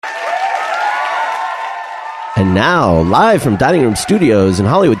And now, live from Dining Room Studios in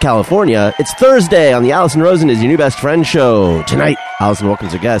Hollywood, California, it's Thursday on the Allison Rosen is Your New Best Friend show. Tonight, Allison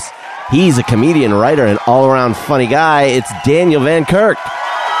welcomes her guest. He's a comedian, writer, and all-around funny guy. It's Daniel Van Kirk.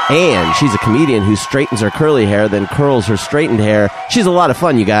 And she's a comedian who straightens her curly hair, then curls her straightened hair. She's a lot of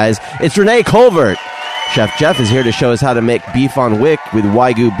fun, you guys. It's Renee Colvert. Chef Jeff is here to show us how to make beef on wick with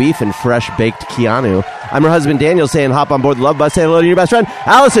Wagyu beef and fresh-baked Keanu. I'm her husband, Daniel, saying hop on board the Love Bus. Say hello to your best friend,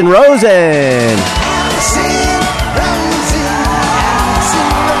 Allison Rosen.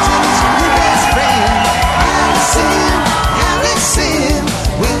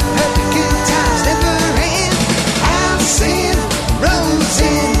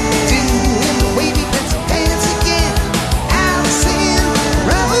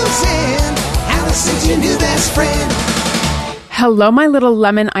 Hello, my little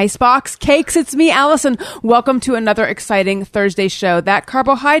lemon icebox cakes. It's me, Allison. Welcome to another exciting Thursday show. That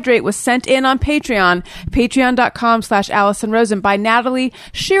carbohydrate was sent in on Patreon, patreon.com/Allison Rosen by Natalie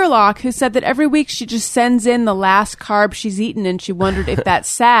Shearlock, who said that every week she just sends in the last carb she's eaten, and she wondered if that's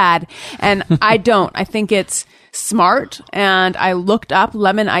sad. And I don't. I think it's smart. And I looked up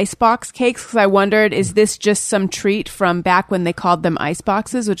lemon icebox cakes because I wondered, is this just some treat from back when they called them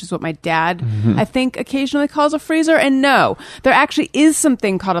iceboxes, which is what my dad, I think, occasionally calls a freezer? And no, there actually is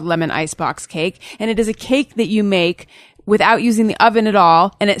something called a lemon icebox cake, and it is a cake that you make without using the oven at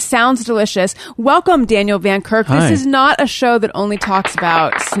all, and it sounds delicious. Welcome, Daniel Van Kirk. Hi. This is not a show that only talks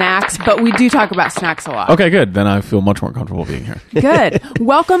about snacks, but we do talk about snacks a lot. Okay, good. Then I feel much more comfortable being here. Good.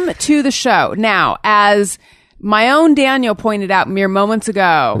 Welcome to the show. Now, as my own Daniel pointed out mere moments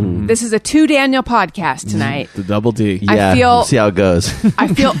ago, this is a two Daniel podcast tonight. The double D. Yeah, we'll see how it goes. I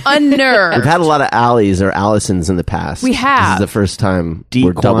feel unnerved. We've had a lot of Allies or Allisons in the past. We have. This is the first time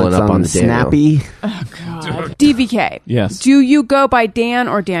we're doubling up on the Snappy. Oh, God. DVK. Yes. Do you go by Dan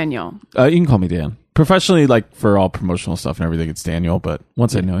or Daniel? You can call me Dan. Professionally, like for all promotional stuff and everything, it's Daniel. But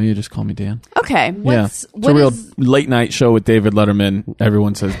once I know you, just call me Dan. Okay. It's a real late night show with David Letterman.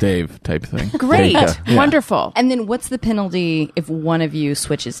 Everyone says Dave type thing. Great. Yeah. Wonderful. And then what's the penalty if one of you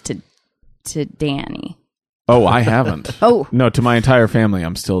switches to Danny? Oh, I haven't. Oh. No, to my entire family,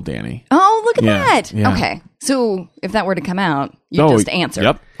 I'm still Danny. Oh, look at that. Yeah. Okay. So if that were to come out, you just answer.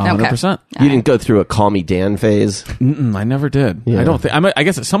 Yep. 100%. You didn't go through a call me Dan phase? I never did. Yeah. I don't think. I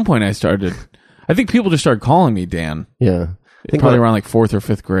guess at some point I started. I think people just started calling me Dan. Yeah. I think Probably around like 4th or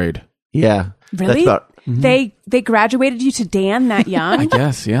 5th grade. Yeah. Really? They graduated you to Dan that young? I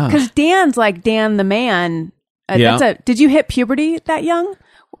guess, yeah. Because Dan's like Dan the man. Yeah. Did you hit puberty that young?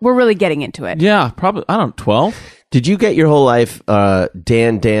 We're really getting into it. Yeah, probably. I don't know, 12? Did you get your whole life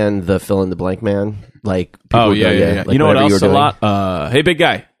Dan the fill in the blank man? Like, people would go, yeah. like you know what whatever else you were a doing? lot? Hey, big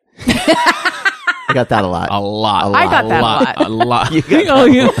guy. I got that a lot. A lot. I got that a lot. A lot. Oh,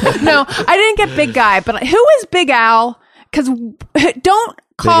 No, I didn't get Big Guy, but who is Big Al? Because don't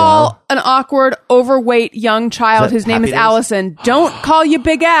call an awkward, overweight young child whose name is Happy Days? Allison. Don't call you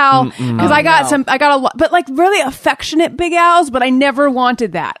Big Al, because I got a lot, but like really affectionate Big Al's. But I never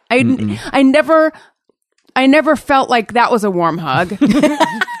wanted that. I never felt like that was a warm hug.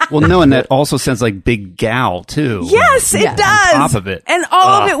 Well, no, and that also sounds like Big Gal, too. Yes, it does. On top of it. And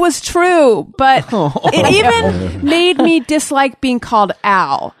all of it was true, but it even made me dislike being called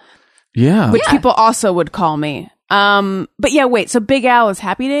Al, Yeah. which people also would call me. But yeah, wait, so Big Al is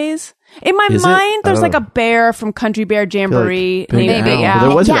Happy Days? In my Is it? mind, I there's don't like know. a bear from Country Bear Jamboree Big named Big Al. Al.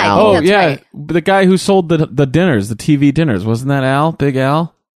 There was an Yeah, Al. Oh, that's yeah. right. The guy who sold the dinners, the TV dinners. Wasn't that Al? Big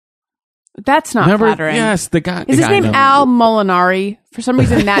Al? That's not Remember? flattering. Yes, the guy. Is his name Al Molinari? For some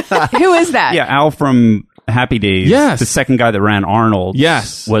reason, who is that? Yeah, Al from Happy Days. Yes. The second guy that ran Arnold.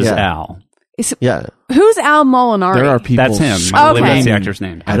 Yes. Was Yeah. Al. Yeah. Who's Al Molinari? There are people. That's him. I believe Okay. that's the actor's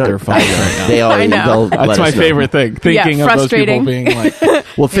name. I don't Their phones right now. They always, I know. they'll let That's my us know. favorite thing. Thinking of those frustrating. people being like,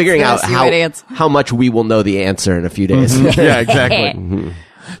 Well, figuring out Conspiracy idiots. how much we will know the answer in a few days. yeah, exactly.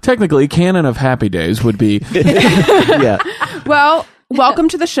 Technically, canon of Happy Days would be. Yeah. Well, welcome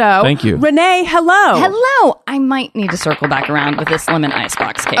to the show. Thank you. Renee, hello. Hello. I might need to circle back around with this lemon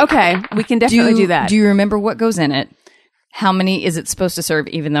icebox cake. Okay, we can definitely do that. Do you remember what goes in it? How many is it supposed to serve,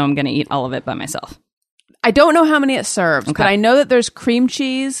 even though I'm going to eat all of it by myself? I don't know how many it serves, Okay. but I know that there's cream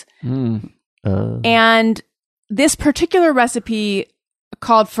cheese. And this particular recipe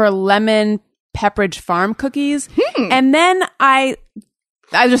called for lemon Pepperidge Farm cookies. And then I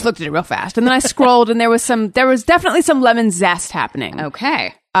just looked at it real fast, and then I scrolled, and there was definitely some lemon zest happening.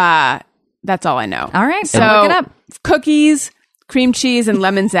 Okay. That's all I know. All right. So look it up. cookies, cream cheese, and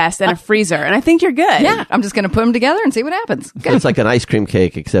lemon zest, and a freezer. And I think you're good. Yeah. I'm just going to put them together and see what happens. Good. It's like an ice cream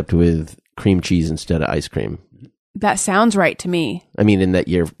cake except with cream cheese instead of ice cream. That sounds right to me. I mean, in that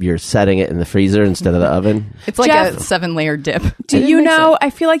you're setting it in the freezer instead of the oven. It's like Jeff, a 7-layer dip. Do you know? I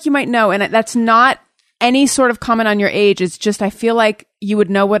feel like you might know, and that's not any sort of comment on your age. It's just I feel like you would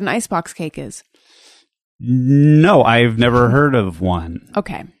know what an icebox cake is. No, I've never heard of one.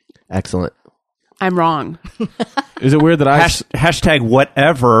 Okay. Excellent. I'm wrong. Is it weird that Hashtag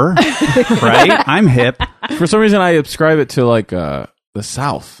whatever, right? I'm hip. for some reason I ascribe it to like the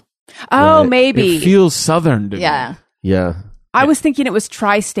South? Oh, Right. maybe. It feels Southern to me. Yeah, Yeah. I was thinking it was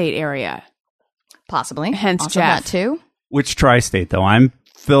tri-state area. possibly. Hence also Jeff. that too. Which tri-state, though? I'm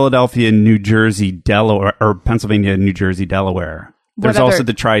Philadelphia, New Jersey, Delaware, or Pennsylvania, New Jersey, Delaware. There's What other- also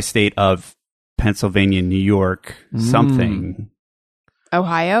the tri-state of Pennsylvania, New York, something.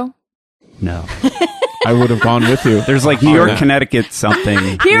 Ohio? No. I would have gone with you. There's like New York, Connecticut, something.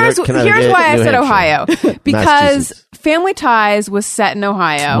 Here's Connecticut, why I New said Hampshire. Ohio. Because Massachusetts. Family Ties was set in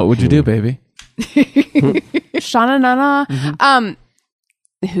Ohio. What would you do, baby? Shana Nana.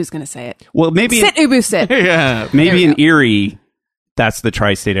 Mm-hmm. Who's going to say it? Well, maybe Sit, Ubu, sit. Yeah. maybe in Erie, that's the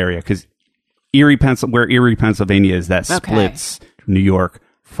tri-state area because where Erie, Pennsylvania is, that Okay. splits New York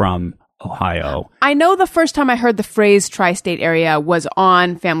from Ohio. I know the first time I heard the phrase tri-state area was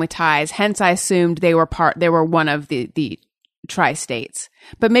on Family Ties. Hence, I assumed they were one of the tri-states.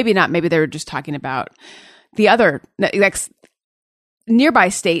 But maybe not. Maybe they were just talking about the other like nearby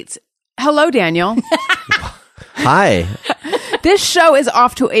states. Hello, Daniel. Hi. This show is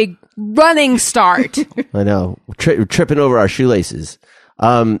off to a running start. I know. We're tripping over our shoelaces.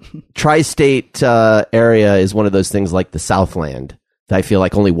 Tri-state area is one of those things like the Southland that I feel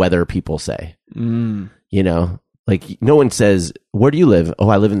like only weather people say. You know, like no one says, "Where do you live?" "Oh,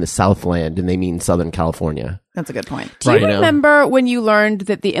 I live in the Southland," and they mean Southern California. That's a good point. Do you Right, you know. remember when you learned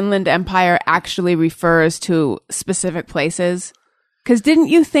that the Inland Empire actually refers to specific places? Because didn't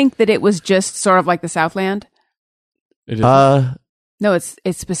you think that it was just sort of like the Southland? It is. No, it's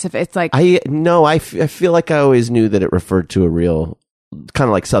specific. It's like I feel like I always knew that it referred to a real, kind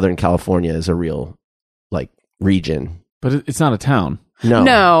of like Southern California is a real, like, region. but it's not a town.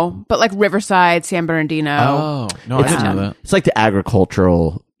 no, but like Riverside, San Bernardino. Oh, no, I didn't know that. It's like the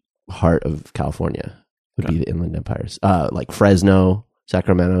agricultural heart of California would be the Inland Empires. Like Fresno,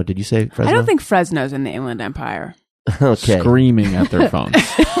 Sacramento. Did you say Fresno? I don't think Fresno's in the Inland Empire. Okay. Screaming at their phones.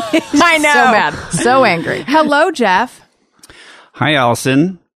 I know. So mad, so angry. Hello, Jeff. Hi,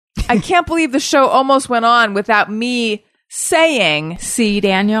 Allison. I can't believe the show almost went on without me saying, See,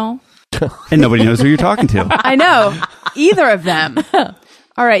 Daniel. And nobody knows who you're talking to. I know, either of them.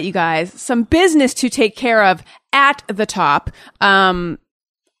 All right, you guys, some business to take care of at the top.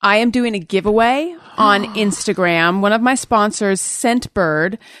 I am doing a giveaway on Instagram. One of my sponsors,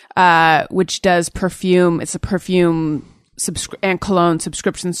 Scentbird, which does perfume. It's a perfume and cologne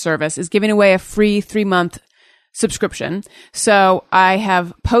subscription service, is giving away a free 3-month subscription. So I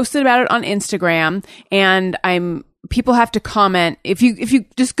have posted about it on Instagram, and people have to comment. If you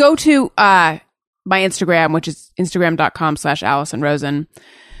just go to my Instagram, which is instagram.com/AllisonRosen,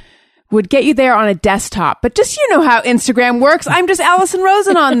 would get you there on a desktop. But just, you know how Instagram works. I'm just Allison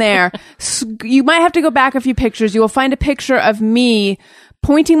Rosen on there. You might have to go back a few pictures. You will find a picture of me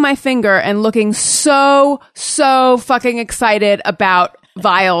pointing my finger and looking so fucking excited about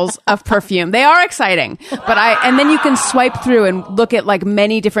vials of perfume. They are exciting. And then you can swipe through and look at like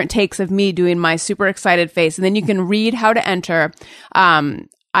many different takes of me doing my super excited face. And then you can read how to enter.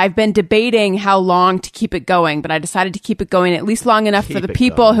 I've been debating how long to keep it going, but I decided to keep it going at least long enough for the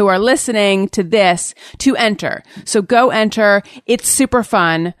people who are listening to this to enter. So go enter. It's super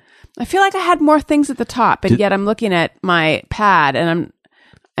fun. I feel like I had more things at the top, and yet I'm looking at my pad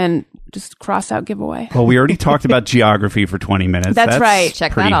and just cross out giveaway. Well, we already talked about geography for 20 minutes. That's right.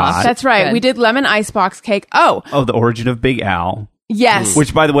 Check pretty that off. hot. That's right. Good. We did lemon icebox cake. Oh, the origin of Big Al. yes.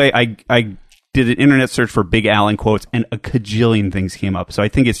 Which, by the way, I did an internet search for Big Al in quotes, and a cajillion things came up. So I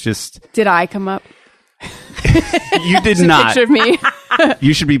think it's just Did I come up? you did not. Picture of me.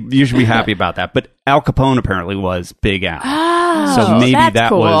 You should be happy about that. But Al Capone apparently was Big Al. Oh, So maybe that's that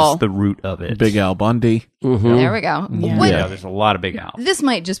cool. was the root of it. Big Al Bundy. There we go. What- Yeah, there's a lot of Big Al. This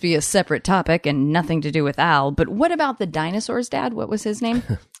might just be a separate topic and nothing to do with Al, but what about the dinosaur's dad? What was his name?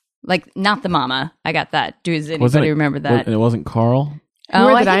 Like, not the mama. I got that. Does anybody remember that? It wasn't Carl? Who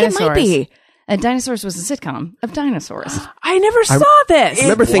are I the think it might dinosaurs? be. Dinosaurs was a sitcom of dinosaurs. I never saw this. I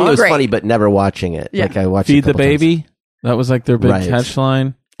remember thinking it was Great. funny, but never watching it. Yeah. Like I watched it a Feed the couple times. baby? That was like their big Right.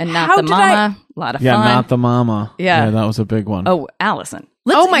 catchline. And not How the did mama. A lot of Yeah, fun. not the mama. Yeah. That was a big one. Oh, Allison.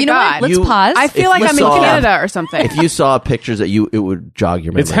 Oh my you know what? God. Let's You- pause. I feel If like you I'm saw- in Canada or something. If you saw pictures that it would jog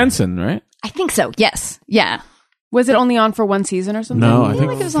your memory. It's Henson, right? I think so. Yes. Yeah. Was it only on for one season or something? No, I feel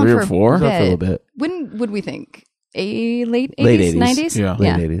think like it was on 3 for or a 4. for a little bit. When would we think? late 80s, Late 80s. 90s? Yeah.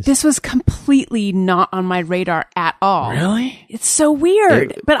 Late 80s. This was completely not on my radar at all. Really? It's so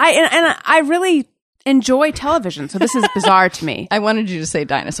weird. But I really enjoy television, so this is bizarre to me. I wanted you to say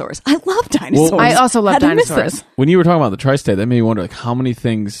dinosaurs. I love dinosaurs. I also love How did I miss dinosaurs. this? When you were talking about the tri-state, that made me wonder, like, how many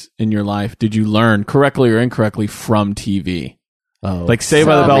things in your life did you learn correctly or incorrectly from TV? Oh. Like Saved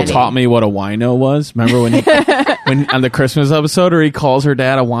by So the Bell many. taught me what a wino was. Remember when when on the Christmas episode, where he calls her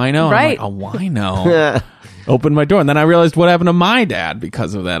dad a wino? Right. I'm like, a wino. Opened my door, and then I realized what happened to my dad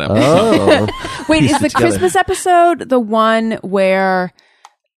because of that episode. Oh. Wait, is the together. Christmas episode the one where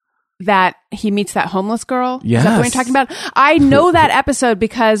that he meets that homeless girl? Is that the one you're Yes. talking about? I know that episode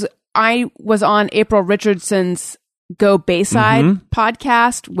because I was on April Richardson's Go Bayside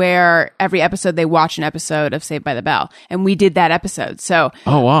podcast, where every episode they watch an episode of Saved by the Bell, and we did that episode. So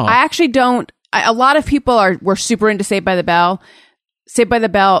Oh, wow. I actually don't. A lot of people were super into Saved by the Bell. Saved by the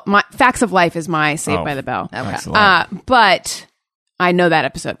Bell. My Facts of Life is my Saved by the Bell. Excellent. But I know that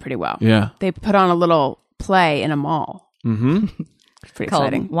episode pretty well. Yeah. They put on a little play in a mall. Mm-hmm. Pretty Called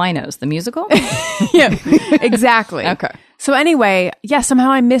exciting. Winos, the musical? Yeah, exactly. Okay. So anyway, yeah,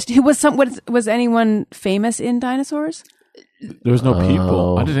 somehow I missed. Who was anyone famous in Dinosaurs? There was no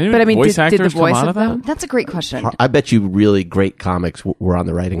people. Did any But I mean, voice did the actors voice come out of of that? them? That's a great question. I bet you really great comics were on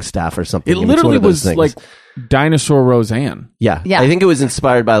the writing staff or something. It I mean, it's literally one of those was things. like Dinosaur Roseanne. Yeah. Yeah. I think it was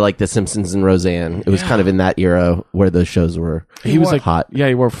inspired by like The Simpsons and Roseanne. It was kind of in that era where those shows were. He was like hot. Yeah,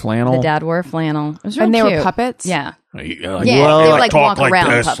 he wore flannel. The dad wore flannel. It was real And they were cute. puppets? Yeah. Yeah, Yeah, Well, they would like, like talk walk like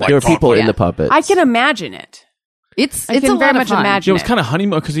around this, puppets. There were people in Yeah. the puppets. I can imagine it. It's I a can lot very of much fun. imagine it was kind of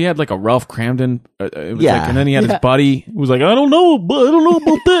honeymoon because he had like a Ralph Cramden. It was Yeah. like, and then he had his buddy who was like, I don't know about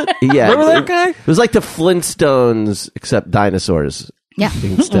that. Yeah. Remember that guy? It was like the Flintstones, except dinosaurs Yeah.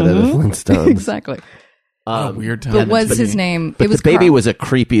 instead of the Flintstones. Exactly. What a weird time. But was his name? But It was the baby Carl. was a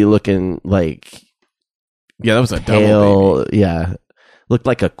creepy looking, like, Yeah, that was a double pale, yeah. Looked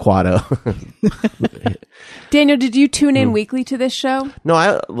like a Quado. Daniel, did you tune in weekly to this show?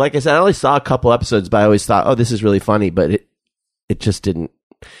 No, like I said, I only saw a couple episodes, but I always thought, oh, this is really funny. But it just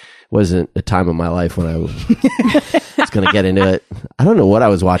wasn't a time of my life when I was going to get into it. I don't know what I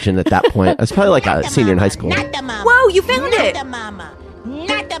was watching at that point. I was probably like a senior in high school. Not the mama. Whoa, you found Not it. the mama.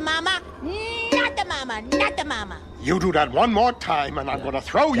 Not the mama. Not the mama. Not the mama. You do that one more time, and I'm going to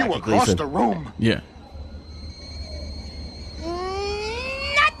throw you Jackie across Gleason. the room. Yeah.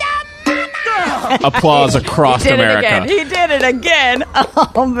 Not the mama. Applause across America. He did it again.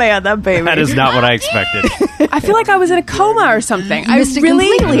 Oh man, that baby. That is not what I expected. I feel like I was in a coma or something. I missed it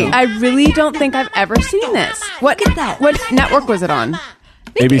really, completely. I really don't think I've ever seen this. What network was it on?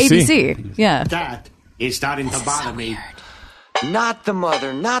 ABC. ABC. Yeah. That is starting to bother me. Not the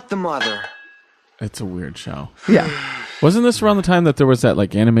mother, not the mother. It's a weird show. Yeah. Wasn't this around the time that there was that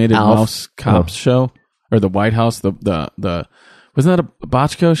like animated Alf. mouse cops show or the White House? The wasn't that a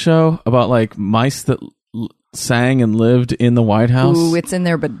Bochco show about like mice that sang and lived in the White House? Ooh, it's in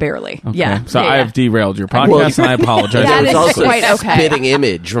there, but barely. Okay. Yeah. So Yeah, I yeah. have derailed your podcast, Well, and I apologize. That There was is also quite okay. Spitting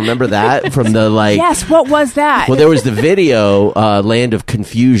Image. Remember that from the like? Yes, what was that? Well, there was the video, Land of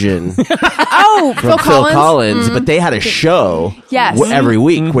Confusion oh, from Phil Collins, but they had a show Yes. every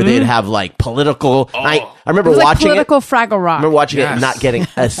week where they'd have like political. I remember It was like watching political it. Fraggle I Rock. remember watching it Yes. and not getting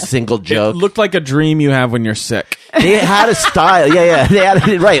a single It joke. looked like a dream you have when you're sick. They had a style. Yeah. They had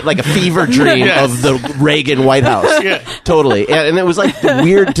it right, like a fever dream of the Reagan White House. Totally. And it was like the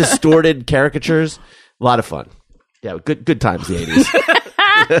weird, distorted caricatures. A lot of fun. Yeah, good times, the 80s.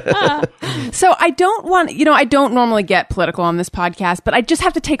 So I don't normally get political on this podcast, but I just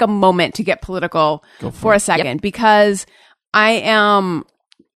have to take a moment to get political for a second because I am,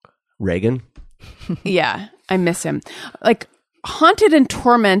 Reagan? yeah, I miss him. Like haunted and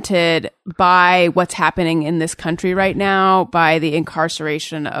tormented by what's happening in this country right now, by the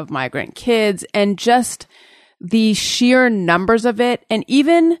incarceration of migrant kids and just the sheer numbers of it. And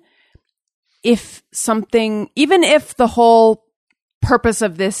even if the whole purpose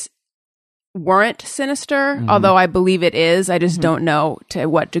of this weren't sinister, although I believe it is, I just don't know to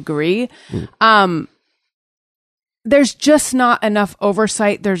what degree. There's just not enough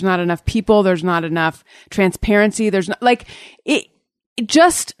oversight. There's not enough people. There's not enough transparency. There's not like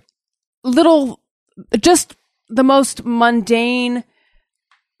just the most mundane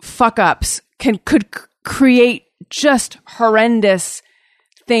fuck ups could create just horrendous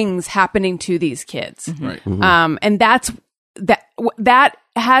things happening to these kids. Right. And that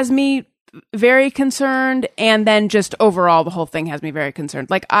has me very concerned. And then just overall, the whole thing has me very concerned.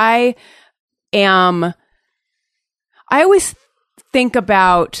 Like I always think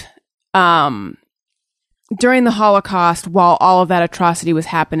about, during the Holocaust, while all of that atrocity was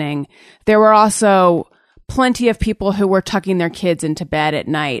happening, there were also plenty of people who were tucking their kids into bed at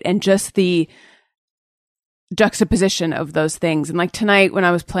night, and just the juxtaposition of those things. And like tonight when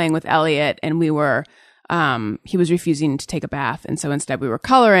I was playing with Elliot and we were, he was refusing to take a bath. And so instead we were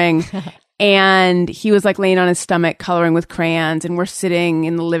coloring and he was like laying on his stomach coloring with crayons, and we're sitting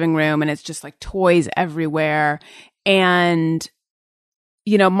in the living room and it's just like toys everywhere. And,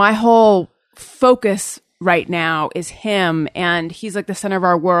 you know, my whole focus right now is him, and he's like the center of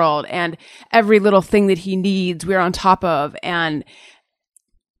our world, and every little thing that he needs, we're on top of. And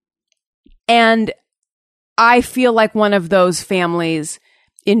I feel like one of those families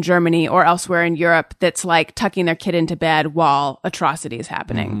in Germany or elsewhere in Europe that's like tucking their kid into bed while atrocity is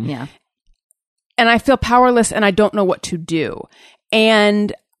happening. Mm-hmm. Yeah. And I feel powerless and I don't know what to do.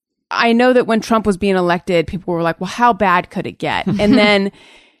 And I know that when Trump was being elected, people were like, well, how bad could it get? And then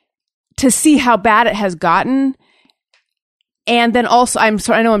to see how bad it has gotten. And then also, I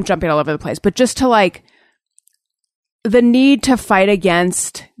know I'm jumping all over the place, but just to like, the need to fight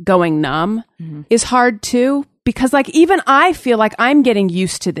against going numb is hard too, because like even I feel like I'm getting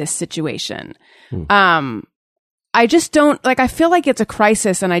used to this situation. I just don't like, I feel like it's a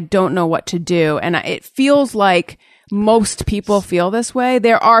crisis and I don't know what to do. And it feels like most people feel this way.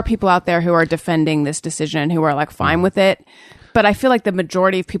 There are people out there who are defending this decision, who are like fine with it. But I feel like the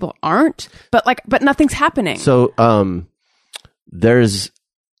majority of people aren't, but nothing's happening. So,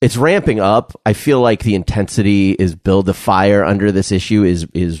 it's ramping up. I feel like the intensity the fire under this issue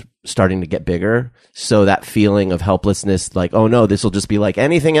is starting to get bigger. So that feeling of helplessness, like, oh no, this will just be like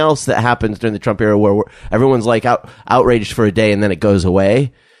anything else that happens during the Trump era where everyone's like outraged for a day and then it goes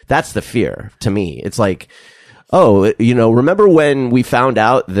away. That's the fear to me. It's like, oh, you know, remember when we found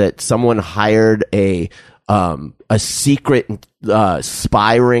out that someone hired a secret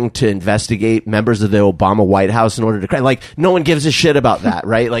spy ring to investigate members of the Obama White House in order to like, no one gives a shit about that,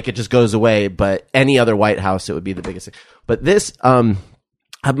 right? Like it just goes away. But any other White House, it would be the biggest thing. But this,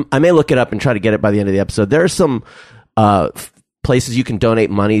 I may look it up and try to get it by the end of the episode. There are some places you can donate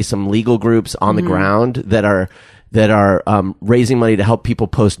money, some legal groups on the ground that are raising money to help people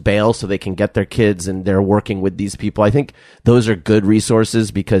post bail so they can get their kids, and they're working with these people. I think those are good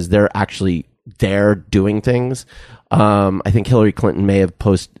resources because they're actually there doing things. I think Hillary Clinton may have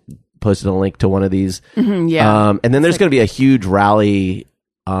posted a link to one of these. Yeah. And then there's going to be a huge rally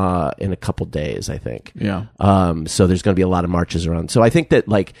in a couple days, I think. Yeah. So there's going to be a lot of marches around. So I think that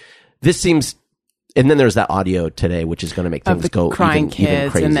like this seems, and then there's that audio today, which is going to make things go crying even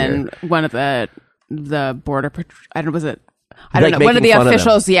kids, crazier. and then one of the border patrol, I don't Like know, one of making the fun of them.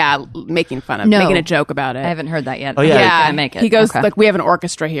 officials, making fun of, No. making a joke about it. I haven't heard that yet. Oh, yeah. I'm not gonna make it. He goes Okay. like, we have an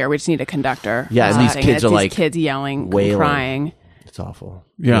orchestra here. We just need a conductor. Yeah, and or these something. kids it's are, these like, kids yelling, and wailing. crying. It's awful.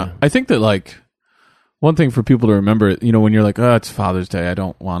 Yeah. I think that like one thing for people to remember, you know, when you're like, oh, it's Father's Day, I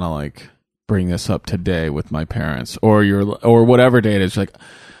don't want to like bring this up today with my parents, or whatever day it is. Like,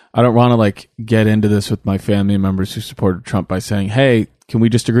 I don't want to like get into this with my family members who supported Trump by saying, hey, can we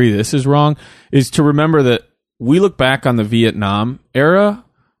just agree this is wrong? Is to remember that we look back on the Vietnam era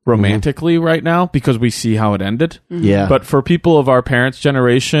romantically right now because we see how it ended. Yeah. But for people of our parents'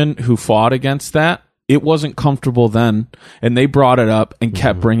 generation who fought against that, it wasn't comfortable then, and they brought it up and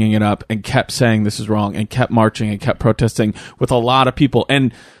kept bringing it up and kept saying this is wrong and kept marching and kept protesting with a lot of people.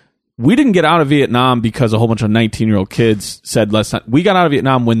 And we didn't get out of Vietnam because a whole bunch of 19-year-old kids said let's not. We got out of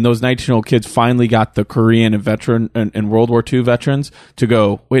Vietnam when those 19-year-old kids finally got the Korean and veteran and World War II veterans to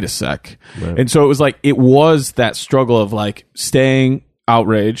go, wait a sec. Right. And so it was like, it was that struggle of like staying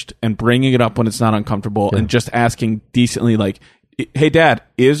outraged and bringing it up when it's not uncomfortable and just asking decently like, hey, Dad,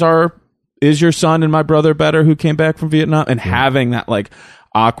 is your son and my brother better who came back from Vietnam? And having that like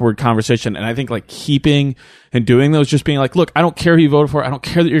awkward conversation. And I think like keeping and doing those, just being like, look, I don't care who you voted for. I don't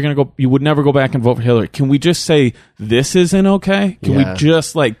care that you're going to go, you would never go back and vote for Hillary. Can we just say this isn't okay? Can we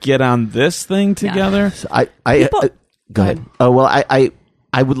just like get on this thing together? So go ahead. Oh, well,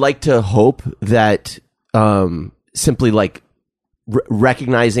 I would like to hope that simply like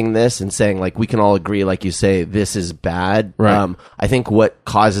recognizing this and saying like we can all agree, like you say, this is bad. Right. I think what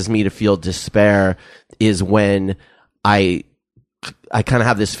causes me to feel despair is when I kind of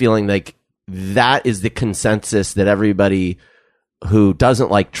have this feeling like that is the consensus that everybody who doesn't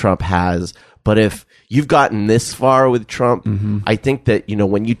like Trump has. But if you've gotten this far with Trump, I think that, you know,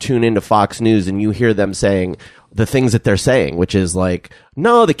 when you tune into Fox News and you hear them saying the things that they're saying, which is like,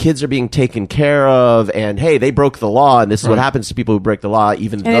 no, the kids are being taken care of, and hey, they broke the law, and this is what happens to people who break the law,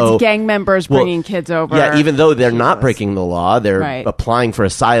 even though it's gang members bringing kids over. Yeah, even though they're not breaking the law, they're applying for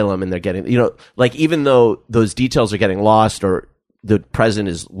asylum, and they're getting, you know, like even though those details are getting lost or the president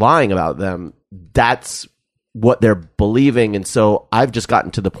is lying about them, that's what they're believing. And so I've just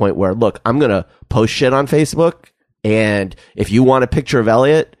gotten to the point where, look, I'm going to post shit on Facebook. And if you want a picture of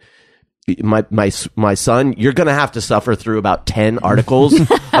Elliot, my son, you're going to have to suffer through about 10 articles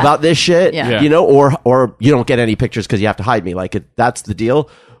about this shit, Yeah. you know, or you don't get any pictures because you have to hide me. Like, that's the deal.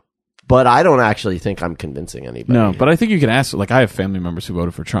 But I don't actually think I'm convincing anybody. No, but I think you can ask, like, I have family members who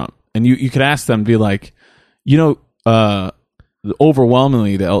voted for Trump, and you could ask them, be like, you know,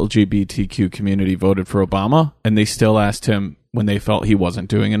 overwhelmingly the LGBTQ community voted for Obama, and they still asked him when they felt he wasn't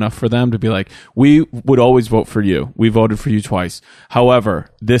doing enough for them to be like, we would always vote for you. We voted for you twice. However,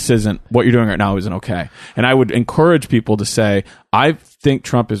 this isn't, what you're doing right now isn't okay. And I would encourage people to say, I think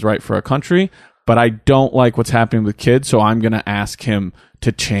Trump is right for our country, but I don't like what's happening with kids, so I'm going to ask him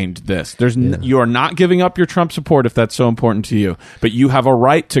to change this. You are not giving up your Trump support if that's so important to you, but you have a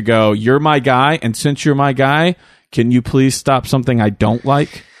right to go, you're my guy, and since you're my guy, can you please stop something I don't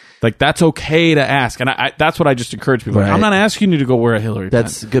like? Like, that's okay to ask. And that's what I just encourage people. Right. I'm not asking you to go wear a Hillary pen.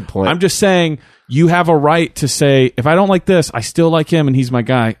 That's a good point. I'm just saying you have a right to say, if I don't like this, I still like him and he's my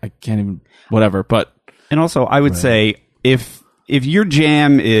guy. I can't even, whatever. But, And also, I would say, if your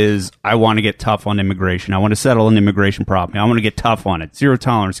jam is, I want to get tough on immigration, I want to settle an immigration problem, I want to get tough on it, zero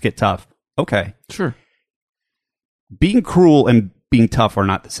tolerance, get tough. Okay. sure. Being cruel and being tough are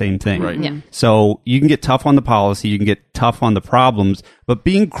not the same thing. Right. Yeah. So you can get tough on the policy, you can get tough on the problems, but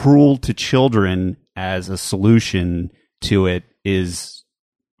being cruel to children as a solution to it is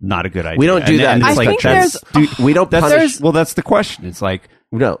not a good idea. We don't do that. And it's I think we don't punish. well, that's the question. It's like,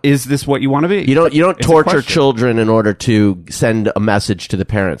 No. is this what you want to be? You don't It's a torture question. children in order to send a message to the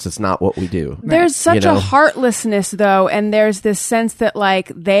parents. It's not what we do. There's such You know? a heartlessness, though, and there's this sense that,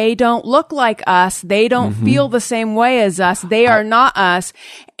 like, they don't look like us. They don't feel the same way as us. They are not us.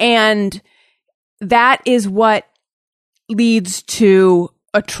 And that is what leads to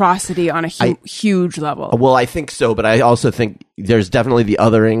atrocity on a huge level. Well, I think so, but I also think there's definitely the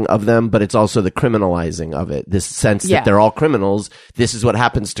othering of them, but it's also the criminalizing of it. This sense Yeah. that they're all criminals. This is what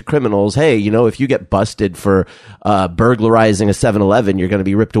happens to criminals. Hey, you know, if you get busted for burglarizing a 7-Eleven, you're going to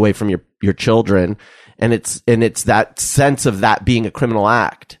be ripped away from your children. And it's that sense of that being a criminal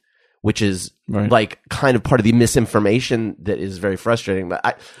act, which is Right. like kind of part of the misinformation that is very frustrating.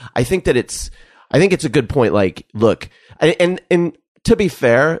 But I think that it's a good point. Like, look, and to be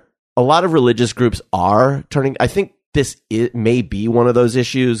fair, a lot of religious groups are turning. I think it may be one of those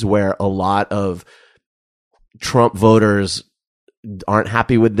issues where a lot of Trump voters aren't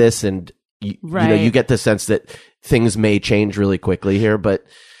happy with this, and you know, you get the sense that things may change really quickly here. But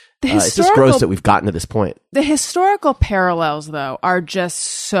it's just gross that we've gotten to this point. The historical parallels, though, are just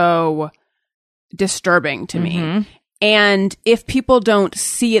so disturbing to me. And if people don't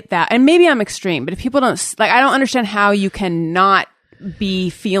see it and maybe I'm extreme, but if people don't, like, I don't understand how you cannot be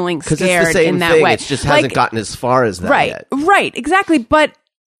feeling Because scared it's the same in that thing. way. It just hasn't gotten as far as that yet. Right, exactly. But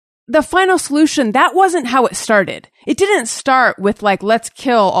the final solution, that wasn't how it started. It didn't start with, like, let's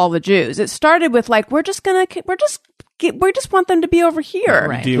kill all the Jews. It started with, like, we just want them to be over here.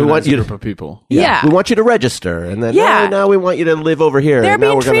 Right. Demonize We want you a to- group of people. Yeah. We want you to register, and then Yeah. now we want you to live over here. They're and now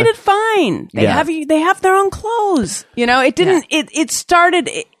being we're gonna- treated fine. They Yeah. have their own clothes. You know, it didn't. It started.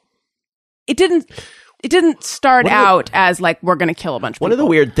 It didn't start out as, like, we're going to kill a bunch of people. One of the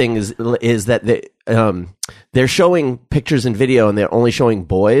weird things is that they're showing pictures and video, and they're only showing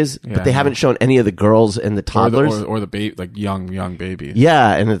boys, but they haven't shown any of the girls and the toddlers. Or the baby, like young babies.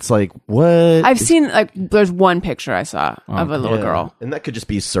 Yeah, and it's like, what? I've seen, like, there's one picture I saw of a little Yeah. girl. And that could just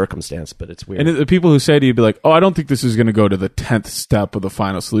be circumstance, but it's weird. And the people who say to you, be like, oh, I don't think this is going to go to the 10th step of the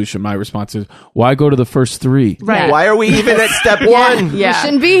final solution. My response is, why go to the first 3? Right. Why are we even at step one? Yeah. We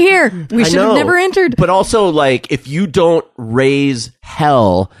shouldn't be here. We I should have know. never entered. But also, like, if you don't raise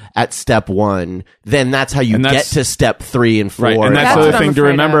hell at step 1, then that's how you And get that's- to step 3 and 4. Right, and that's That's the what other I'm thing to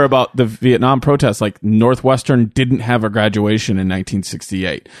afraid remember of. about the Vietnam protests. Like, Northwestern didn't have a graduation in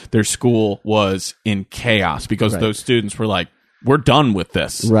 1968. Their school was in chaos because those students were like, we're done with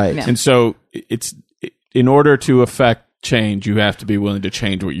this. Right. Yeah. And so in order to affect change, you have to be willing to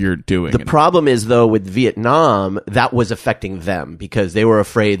change what you're doing. The problem is, though, with Vietnam, that was affecting them because they were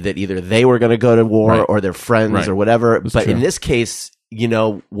afraid that either they were going to go to war Right. or their friends Right. or whatever. That's But true. in this case, you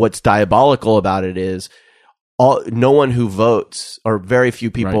know, what's diabolical about it is no one who votes, or very few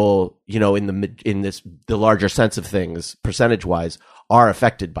people, you know, in the larger sense of things, percentage wise, are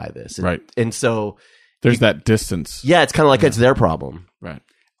affected by this. Right. And so, There's that distance. yeah, it's kind of like it's their problem. Right.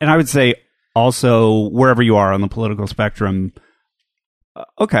 And I would say also, wherever you are on the political spectrum,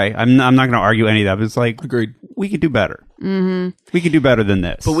 okay, I'm not going to argue any of that. But it's like, Agreed. we could do better. Mm-hmm. We could do better than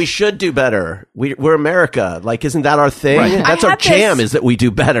this. But we should do better. We're America. Like, isn't that our thing? Right. That's I our had jam, this- is that we do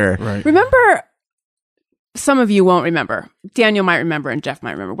better. Right. Remember some of you won't remember. Daniel might remember and Jeff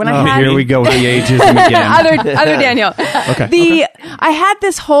might remember. When I had Here we go with the ageism again. other Daniel. I had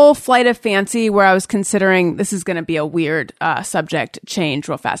this whole flight of fancy where I was considering, this is going to be a weird subject change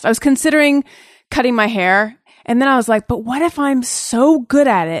real fast. I was considering cutting my hair. And then I was like, but what if I'm so good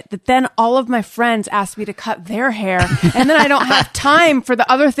at it that then all of my friends ask me to cut their hair and then I don't have time for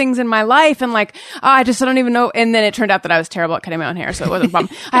the other things in my life and like, I don't even know. And then it turned out that I was terrible at cutting my own hair. So it wasn't a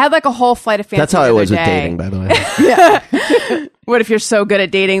problem. I had like a whole flight of fancy. That's how I was with dating, by the way. What if you're so good at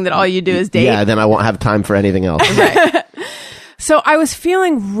dating that all you do is date? Yeah, then I won't have time for anything else. Right. So I was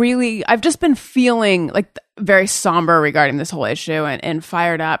feeling I've just been feeling like very somber regarding this whole issue and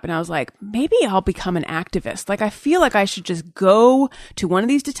fired up. And I was like, maybe I'll become an activist. Like, I feel like I should just go to one of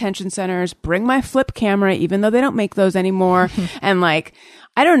these detention centers, bring my flip camera, even though they don't make those anymore. And like,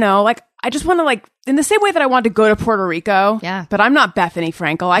 I don't know, like, I just want to like, in the same way that I want to go to Puerto Rico. Yeah. But I'm not Bethany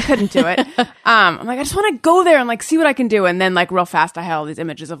Frankel. I couldn't do it. I'm like, I just want to go there and like see what I can do. And then like real fast, I had all these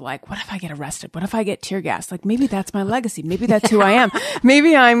images of like, what if I get arrested? What if I get tear gassed? Like maybe that's my legacy. Maybe that's who I am.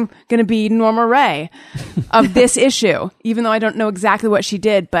 Maybe I'm going to be Norma Ray of this issue, even though I don't know exactly what she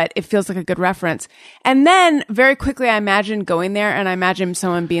did, but it feels like a good reference. And then very quickly, I imagined going there and I imagined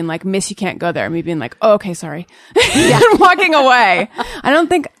someone being like, Miss, you can't go there. And me being like, oh, okay, sorry. And walking away.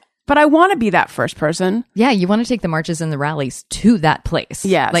 But I want to be that first person. Yeah, you want to take the marches and the rallies to that place.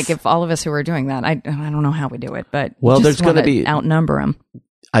 Yes. Like if all of us who are doing that, I don't know how we do it, but Well, just there's going to wanna be outnumber them.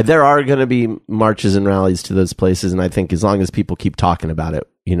 There are going to be marches and rallies to those places, and I think as long as people keep talking about it,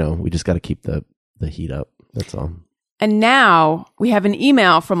 we just got to keep the heat up. That's all. And now we have an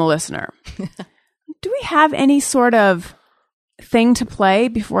email from a listener. Do we have any sort of thing to play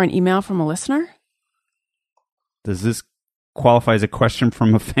before an email from a listener? Does this qualify as a question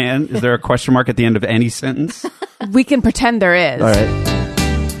from a fan? Is there a question mark at the end of any sentence? We can pretend there is. All right.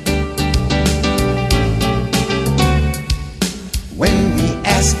 When we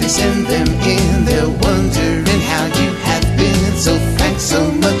ask, they send them in. They're wondering how you have been. So thanks so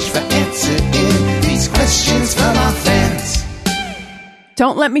much for answering these questions from our fans.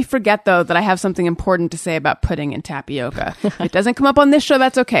 Don't let me forget, though, that I have something important to say about pudding and tapioca. If it doesn't come up on this show,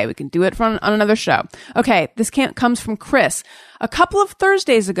 that's okay. We can do it on another show. Okay, this comes from Chris. A couple of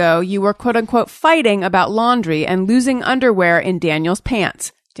Thursdays ago, you were quote-unquote fighting about laundry and losing underwear in Daniel's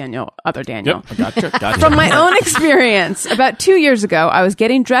pants. Other Daniel. Yep, gotcha. From my own experience, about 2 years ago, I was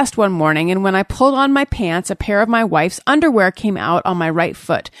getting dressed one morning, and when I pulled on my pants, a pair of my wife's underwear came out on my right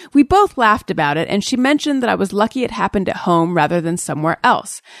foot. We both laughed about it, and she mentioned that I was lucky it happened at home rather than somewhere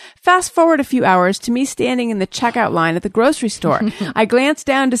else. Fast forward a few hours to me standing in the checkout line at the grocery store. I glanced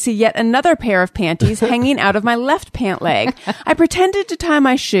down to see yet another pair of panties hanging out of my left pant leg. I pretended to tie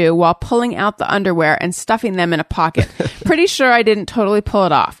my shoe while pulling out the underwear and stuffing them in a pocket. Pretty sure I didn't totally pull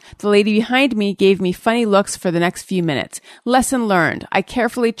it off. The lady behind me gave me funny looks for the next few minutes. Lesson learned. I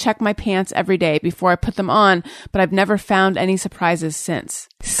carefully check my pants every day before I put them on, but I've never found any surprises since.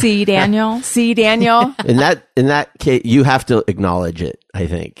 See, Daniel? See, Daniel? In that case, you have to acknowledge it, I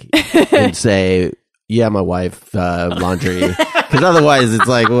think, and say, yeah, my wife, laundry. Because otherwise it's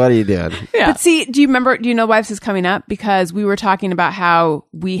like, what are you doing? Yeah. But see, do you know Wives is coming up? Because we were talking about how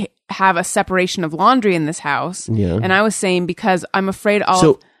we have a separation of laundry in this house. Yeah. And I was saying, because I'm afraid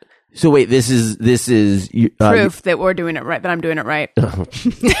So wait, this is proof that we're doing it right, that I'm doing it right.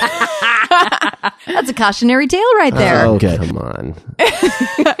 That's a cautionary tale right there. Oh, okay, come on.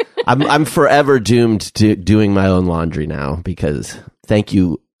 I'm forever doomed to doing my own laundry now because thank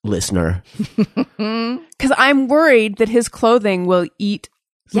you, listener. Because I'm worried that his clothing will eat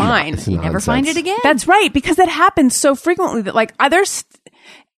mine. You never find it again. That's right, because that happens so frequently that like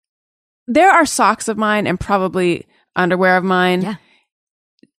there are socks of mine and probably underwear of mine. Yeah.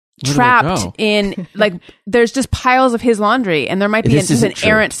 Trapped in like there's just piles of his laundry, and there might be just an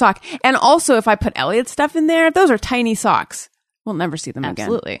errant sock. And also, if I put Elliot's stuff in there, those are tiny socks. We'll never see them again.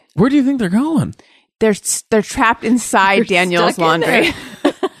 Absolutely. Where do you think they're going? They're trapped inside Daniel's laundry.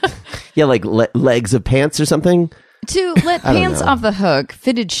 Yeah, like legs of pants or something. To let pants off the hook,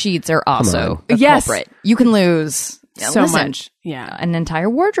 fitted sheets are also a culprit. You can lose so much. Yeah. An entire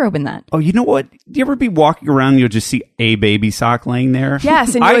wardrobe in that. Oh, you know what? Do you ever be walking around and you'll just see a baby sock laying there?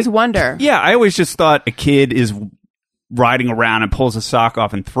 Yes, and you always wonder. Yeah, I always just thought a kid is riding around and pulls a sock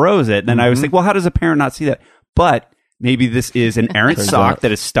off and throws it. And then I was like, well, how does a parent not see that? But maybe this is an errant sock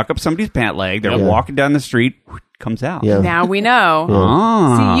that is stuck up somebody's pant leg. They're walking down the street, comes out. Yeah. Now we know.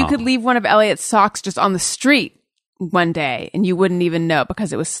 Ah. See, you could leave one of Elliot's socks just on the street one day and you wouldn't even know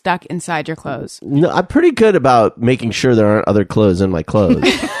because it was stuck inside your clothes. No, I'm pretty good about making sure there aren't other clothes in my clothes.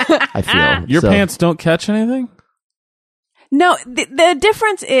 I feel your pants don't catch anything. No, the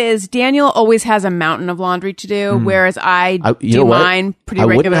difference is Daniel always has a mountain of laundry to do, whereas I do mine pretty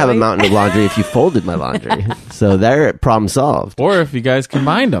regularly. I wouldn't have a mountain of laundry if you folded my laundry. So there, problem solved. Or if you guys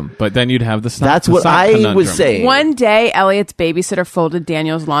combined them, but then you'd have the sock. That's what I conundrum. was saying. One day, Elliot's babysitter folded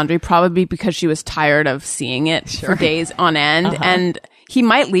Daniel's laundry, probably because she was tired of seeing it for days on end, and he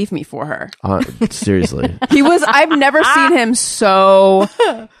might leave me for her. Seriously. I've never seen him so...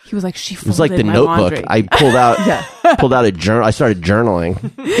 He was like, she folded It was like the my Notebook. laundry. I pulled out a journal. I started journaling.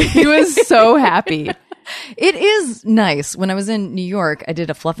 He was so happy. It is nice. When I was in New York, I did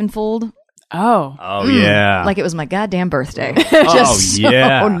a fluff and fold. Oh yeah. Like it was my goddamn birthday. Just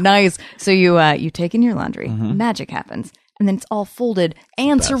so nice. So you take in your laundry, magic happens, and then it's all folded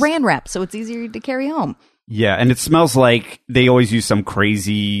and saran wrap, so it's easier to carry home. Yeah, and it smells like they always use some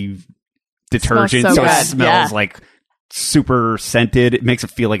crazy detergent, Smells so so it good. smells like super scented. It makes it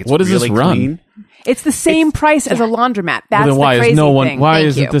feel like it's What does really this run? clean. It's the same price as a laundromat. That's Well, then why the is crazy no one? thing. Why Thank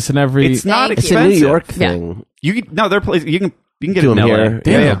isn't you. this in every? It's not It's expensive. a New York thing. There are places you can get Do it in them LA. here.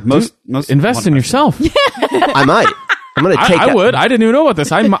 Yeah. Yeah. Most invest in yourself. I might. I'm going to take I would. I didn't even know about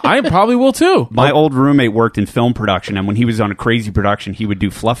this. I probably will too. My old roommate worked in film production, and when he was on a crazy production, he would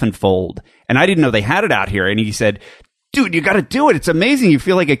do fluff and fold. And I didn't know they had it out here. And he said, dude, you got to do it. It's amazing. You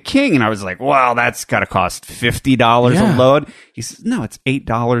feel like a king. And I was like, wow, that's got to cost $50 Yeah. a load. He says, no, it's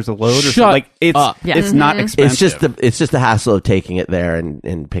 $8 a load. Or Shut something. Like, it's up. it's not expensive. It's just the hassle of taking it there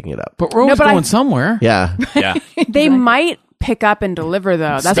and picking it up. But we're always but going somewhere. Yeah. yeah. They might pick up and deliver,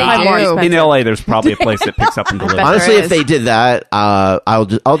 though. That's They probably more do. expensive. In LA, there's probably a place that picks up and delivers. bet Honestly, there if is. they did that,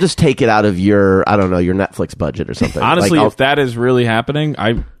 I'll just take it out of your your Netflix budget or something. Honestly, Like, if that is really happening,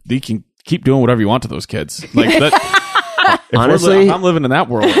 you can keep doing whatever you want to those kids. Like that. Honestly, I'm living in that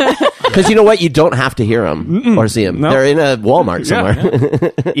world. because you know what, you don't have to hear them or see them. No. They're in a Walmart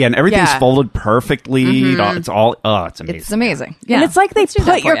somewhere. Yeah, and everything's Yeah. folded perfectly. It's all, it's amazing. It's amazing. Yeah. And it's like they Let's do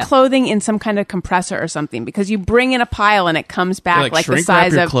that put for your ya. clothing in some kind of compressor or something, because you bring in a pile and it comes back like the shrink wrap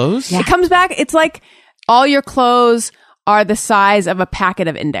size your of clothes. It comes back. It's like all your clothes are the size of a packet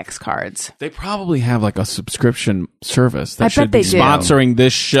of index cards. They probably have like a subscription service that I bet should be they do. sponsoring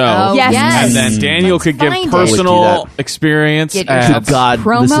this show. Oh, Yes. And then Daniel Let's could give find it. personal I would do experience Get your ads. God,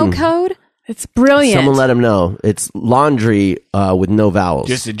 promo listen. code. It's brilliant. Someone let them know. It's laundry with no vowels.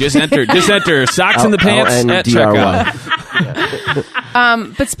 Just enter socks in the pants at LNDRY.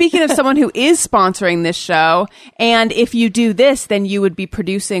 checkout. But speaking of someone who is sponsoring this show, and if you do this, then you would be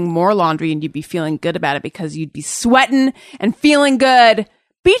producing more laundry and you'd be feeling good about it because you'd be sweating and feeling good.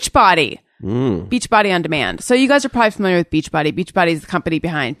 Beachbody. Beachbody on Demand. So you guys are probably familiar with Beachbody. Beachbody is the company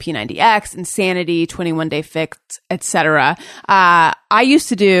behind P90X, Insanity, 21 Day Fix, etc. I used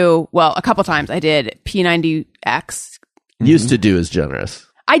to do, well, a couple times I did P90X. Used to do is generous.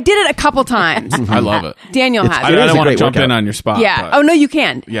 I did it a couple times. I love it. Daniel has I it. is don't a want to great jump workout. in on your spot. Yeah. but- Oh, no, you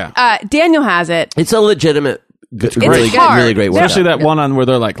can. Yeah. Daniel has it. It's a legitimate, really, hard. really great workout. Especially that one on where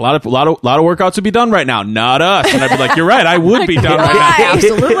they're like, a lot of workouts would be done right now, not us. And I'd be like, you're right, I would be done right now.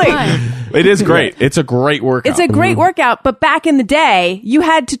 Absolutely. It is great. It's a great workout. It's a great workout, but back in the day, you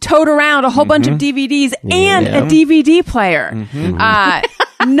had to tote around a whole bunch of DVDs and a DVD player.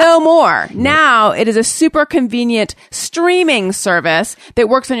 No more. Now it is a super convenient streaming service that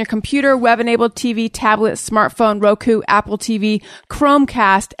works on your computer, web-enabled TV, tablet, smartphone, Roku, Apple TV,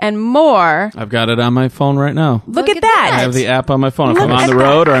 Chromecast, and more. I've got it on my phone right now. Look Look at at that. I have the app on my phone. If Look I'm on at the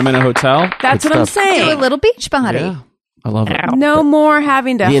road or I'm in a hotel, That's Good what I'm stuff. Do a saying. little beach body. yeah, I love it. No more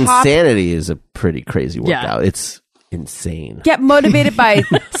having to The hop. Insanity is a pretty crazy Yeah. workout. It's insane. Get motivated by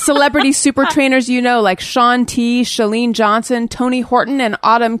celebrity super trainers you know, like Shaun T, Shalene Johnson, Tony Horton, and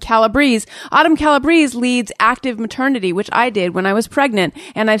Autumn Calabrese. Autumn Calabrese leads Active Maternity, which I did when I was pregnant.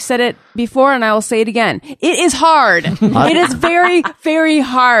 And I've said it before and I will say it again. It is hard. It is very, very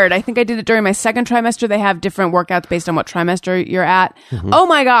hard. I think I did it during my second trimester. They have different workouts based on what trimester you're at. Oh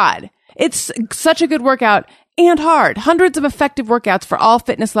my God. It's such a good workout. And hard. Hundreds of effective workouts for all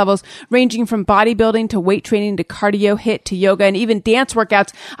fitness levels, ranging from bodybuilding to weight training to cardio, HIIT to yoga, and even dance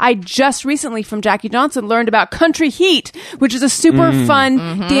workouts. I just recently from Jackie Johnson learned about Country Heat, which is a super fun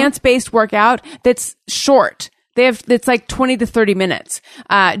dance-based workout that's short. It's like 20 to 30 minutes.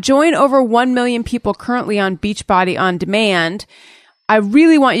 Join over 1 million people currently on Beachbody on Demand. I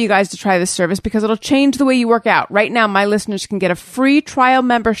really want you guys to try this service because it'll change the way you work out. Right now, my listeners can get a free trial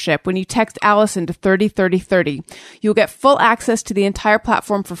membership when you text Allison to 303030. You'll get full access to the entire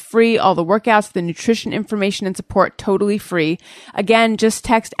platform for free, all the workouts, the nutrition information and support totally free. Again, just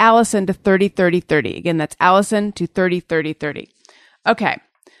text Allison to 303030. Again, that's Allison to 303030. Okay,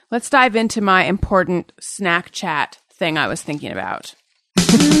 let's dive into my important snack chat thing I was thinking about.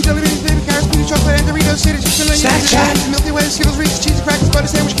 Jelly beans, baby carrots, peach chocolate and Doritos, Skittles, Snack chat. Milky Way, Skittles, Reese's, cheese, crackers, butter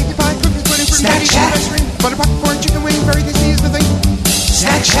sandwich, cake, pie, cookies, pudding, fruit, Snack candy, chat. ice cream, butter popcorn, chicken wing, very tasty is the thing.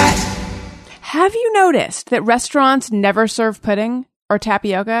 Snack chat. Have you noticed that restaurants never serve pudding or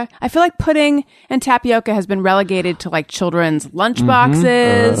tapioca? I feel like pudding and tapioca has been relegated to like children's lunch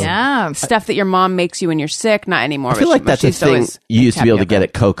boxes. Yeah. Stuff that your mom makes you when you're sick. Not anymore. I feel but like she- that's she a still thing is you used to be able to tapioca. get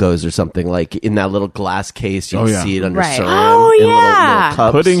at Coco's or something, like in that little glass case. You Oh, yeah. see it under Right. saran. Oh, in little yeah.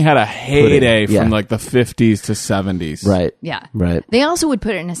 cups. Pudding had a heyday Pudding, yeah. from like the 50s to 70s. Right. Yeah. Right. They also would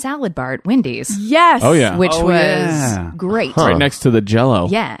put it in a salad bar at Wendy's, Yes. Oh, yeah. which Oh, was yeah. great. Right next to the Jell-O.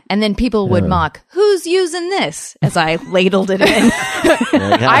 Yeah. And then people would mock, who's using this? As I ladled it in.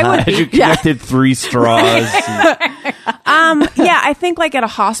 I would As you be. Yeah. connected 3 straws. Yeah, I think like at a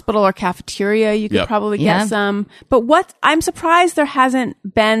hospital or cafeteria, you could Yep. probably get Yeah. some. But I'm surprised there hasn't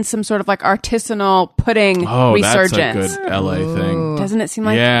been some sort of like artisanal pudding Oh, resurgence. that's a good LA thing. Doesn't it seem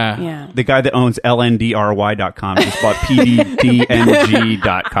like? Yeah. Yeah. The guy that owns LNDRY.com just bought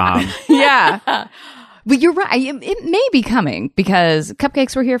PDDNG.com. Yeah. But you're right. It may be coming because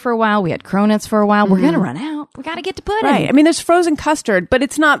cupcakes were here for a while. We had cronuts for a while. We're going to run out. We got to get to pudding. Right. I mean, there's frozen custard, but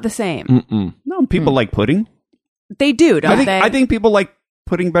it's not the same. No, people like pudding. They do, don't they? I think people like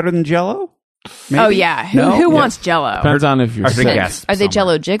pudding better than Jell-O. Maybe? Oh, yeah. Who wants Jell-O? Depends on if you're I think sick. yes. Are they somewhere.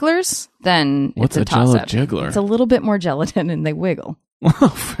 Jell-O jigglers? Then What's it's a a Jell-O toss-up. jiggler? It's a little bit more gelatin and they wiggle.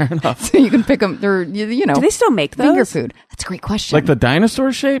 Fair enough. So you can pick them. They're, you know, Do they still make those? finger food. That's a great question. Like the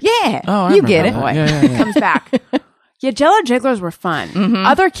dinosaur shape? Yeah. Oh, I you get remember it. that. Yeah, yeah, yeah. Comes back. Yeah, Jell-O jigglers were fun.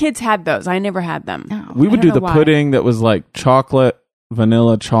 Other kids had those. I never had them. We would I do don't the know why. pudding that was like chocolate,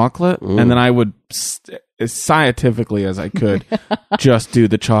 vanilla chocolate, and then I would, as scientifically as I could, just do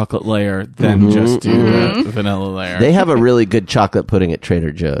the chocolate layer, then just do the vanilla layer. They have a really good chocolate pudding at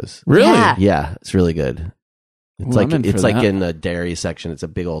Trader Joe's. really? Yeah. Yeah, it's really good. It's Ooh, I'm in like for that. in the dairy section. It's a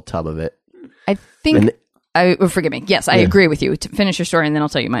big old tub of it. I think. And- Forgive me. Yes, I agree with you. To finish your story, and then I'll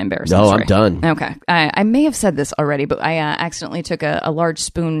tell you my embarrassing No, story. I'm done. Okay. I may have said this already, but I accidentally took a large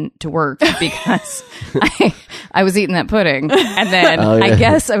spoon to work because I was eating that pudding. And then Oh, yeah. I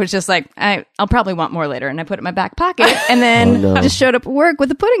guess I was just like, I'll probably want more later. And I put it in my back pocket and then Oh, no. just showed up at work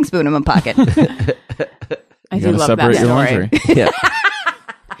with a pudding spoon in my pocket. I You do gotta love separate that your story. laundry. Yeah.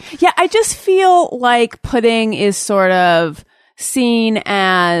 Yeah, I just feel like pudding is sort of seen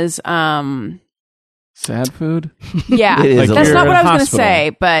as Sad food? yeah. It is a That's little- not what I was going to Hospital. say,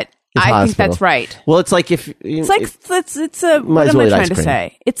 but It's I think hospital. that's right. Well, it's like if It's like it's a Might what as am well I eat trying ice to cream.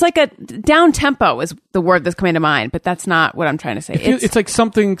 say? It's like a down tempo is the word that's coming to mind, but that's not what I'm trying to say. It's like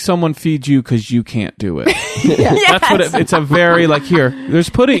something someone feeds you because you can't do it. yes. That's what it's a very like here. There's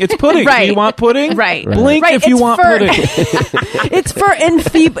pudding. It's pudding. Right. Do you want pudding? Right. Blink Right. if you It's want for- pudding. It's for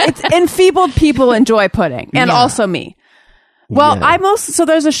enfeebled people enjoy pudding, and also me. Well, Yeah. so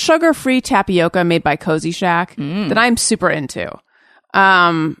there's a sugar-free tapioca made by Cozy Shack that I'm super into.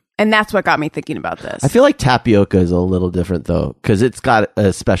 And that's what got me thinking about this. I feel like tapioca is a little different though, because it's got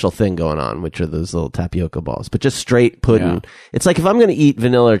a special thing going on, which are those little tapioca balls. But just straight pudding, Yeah. it's like if I'm going to eat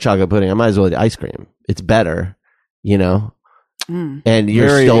vanilla or chocolate pudding, I might as well eat ice cream. It's better, you know. And you're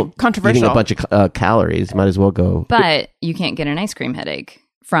Very still controversial. eating a bunch of calories. You might as well go. But you can't get an ice cream headache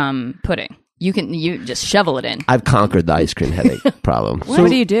from pudding. You just shovel it in. I've conquered the ice cream headache problem. what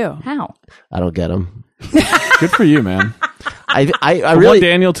do you do? How? I don't get them. Good for you, man. I From really one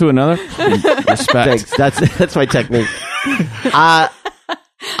Daniel to another. Respect. thanks. That's my technique.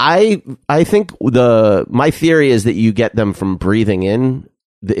 I think my theory is that you get them from breathing in.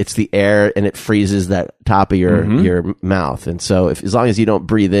 It's the air and it freezes that top of your mouth, and so as long as you don't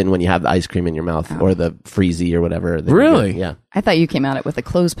breathe in when you have the ice cream in your mouth or the freezy or whatever. then you're Really? good. Yeah. I thought you came at it with a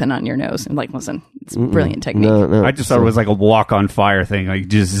clothespin on your nose. I'm like, listen, it's brilliant technique. No. I just thought it was like a walk on fire thing. Like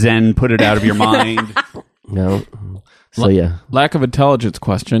just zen, put it out of your mind. No. So yeah. Lack of intelligence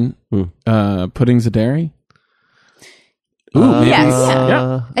question. Pudding's a dairy? Ooh, yes.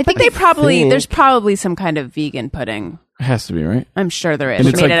 Yeah. I think There's probably some kind of vegan pudding. It has to be, right? I'm sure there is. And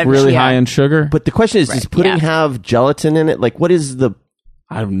it's Made out like of really chia. high in sugar? But the question is, does pudding yeah. have gelatin in it? Like, what is the?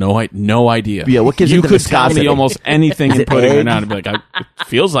 I have no idea. Yeah, what gives you it the could tell viscosity? me almost anything Is in it pudding right egg? now and be like, it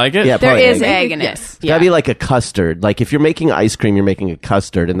feels like it. Yeah, There probably is egg. egg in it. Yes. It's gotta be like a custard. Like if you're making ice cream, you're making a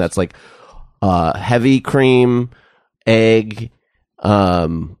custard, and that's like heavy cream, egg,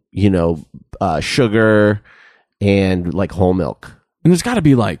 sugar, and like whole milk. And there's got to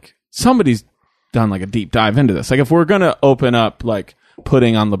be like somebody's done like a deep dive into this. Like if we're gonna open up like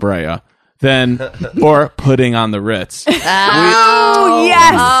pudding on La Brea, then or pudding on the Ritz, Oh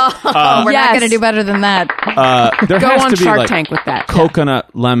yes. we're Yes. not going to do better than that. there Go has on to be Shark like Tank with that.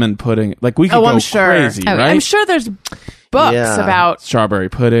 coconut lemon pudding. Like we could Oh, go I'm sure. crazy, right? I'm sure there's books Yeah. about Strawberry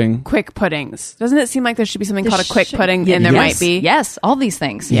pudding. quick puddings. Doesn't it seem like there should be something There called a quick should- pudding? Yeah, And there yes, might be. Yes, all these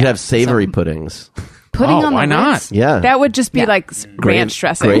things. You Yeah. have savory puddings. Pudding on why the not? Ritz. Yeah. That would just be Yeah. like ranch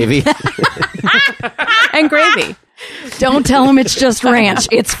dressing. Gravy. And gravy. Don't tell them it's just ranch.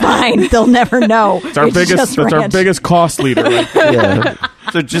 It's fine. They'll never know. It's our biggest. just That's our ranch. biggest cost leader. Right there. Yeah.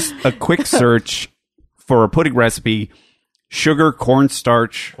 So just a quick search for a pudding recipe: sugar,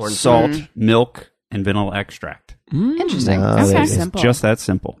 cornstarch, salt, milk, and vanilla extract. Interesting. No, Okay. it's Simple. Just that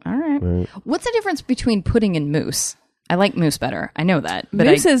simple. All right. What's the difference between pudding and mousse? I like mousse better. I know that. But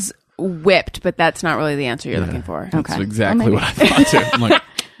Mousse is whipped, but that's not really the answer you're looking for. Okay. That's exactly Well, what I thought too. I'm like,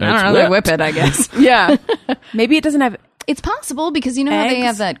 I don't know. They whip it, I guess. Yeah. Maybe it doesn't have. It's possible because you know how they Eggs?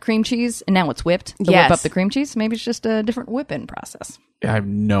 have that cream cheese and now it's whipped? They'll Yes. whip up the cream cheese. Maybe it's just a different whip-in process. I have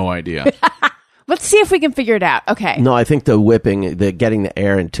no idea. Let's see if we can figure it out. Okay. No, I think the whipping, the getting the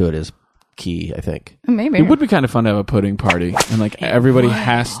air into it is key, I think. Maybe. It would be kind of fun to have a pudding party, and like everybody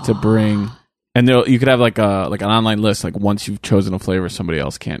has to bring. And you could have like an online list. Like once you've chosen a flavor, somebody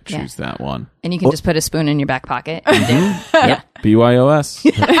else can't choose that one. And you can just put a spoon in your back pocket. Yep. BYOS.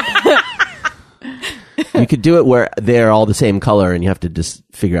 You could do it where they're all the same color and you have to just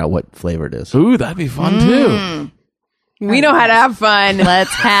figure out what flavor it is. Ooh, that'd be fun too. We know how to have fun.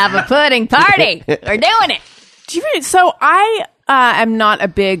 Let's have a pudding party. We're doing it. Do you so I am not a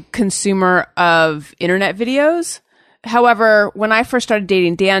big consumer of internet videos. However, when I first started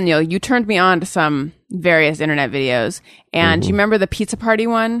dating Daniel, you turned me on to some various internet videos. And do you remember the pizza party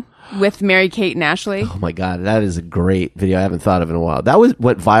one with Mary Kate and Ashley? Oh my God, that is a great video. I haven't thought of in a while. That was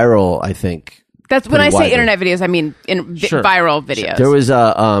what viral, I think. That's when I pretty say widely. internet videos, I mean viral videos. There was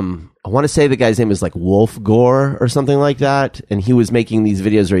I want to say the guy's name is like Wolf Gore or something like that. And he was making these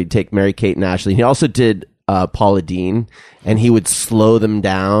videos where he'd take Mary Kate and Ashley. He also did Paula Deen, and he would slow them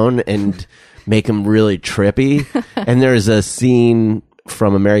down and make them really trippy. And there's a scene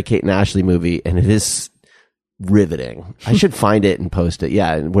from a Mary Kate and Ashley movie, and it is riveting. I should find it and post it.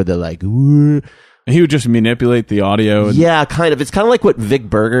 Yeah, where they're like, "Ooh." He would just manipulate the audio. And Yeah, kind of. It's kind of like what Vic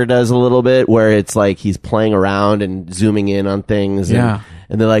Berger does a little bit, where it's like he's playing around and zooming in on things. And, Yeah.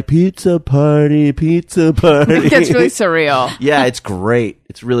 and they're like, pizza party, pizza party. It gets really surreal. Yeah, it's great.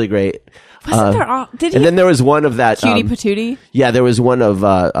 It's really great. Wasn't there all? Did And he? then there was one of that. Cutie Patootie? Yeah, there was one of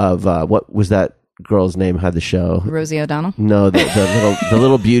what was that girl's name? Had the show? Rosie O'Donnell? No, the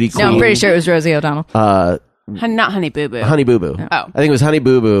little beauty queen. No, I'm pretty sure it was Rosie O'Donnell. Not Honey Boo Boo. Honey Boo Boo. Oh. I think it was Honey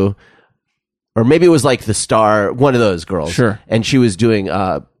Boo Boo, or maybe it was like the star, one of those girls. Sure. And she was doing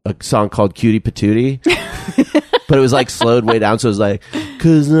a song called "Cutie Patootie," but it was like slowed way down, so it was like,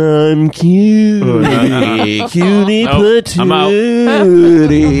 "'Cause I'm cutie, cutie Nope, I'm out.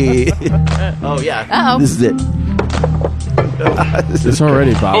 patootie." Oh yeah. Uh-oh. This is it. This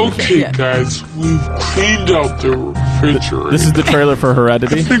already bothers me. Okay, guys, we've cleaned out the refrigerator. This is the trailer for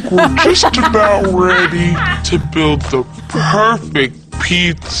Heredity. I think we're just about ready to build the perfect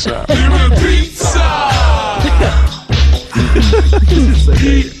pizza. Pizza!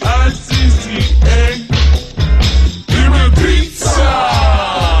 P-I-Z-Z-A. Give me pizza!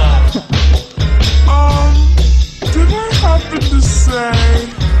 Did I happen to say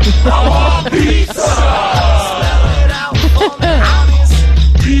I want pizza?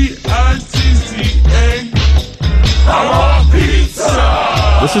 P-I-Z-Z-A. I want pizza!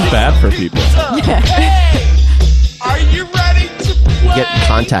 This is bad for people. Hey! Are you ready to play? Get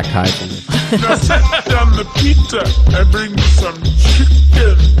contact high from it. Now set down the pizza and bring me some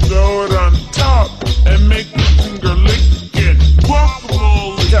chicken. Throw it on top and make the finger licking.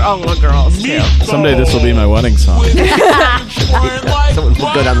 Guacamole. They're all little girls, too. meatballs Someday this will be my wedding song. with like Someone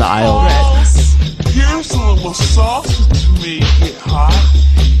will go down the aisle. balls. Here's a little salsa to make it hot.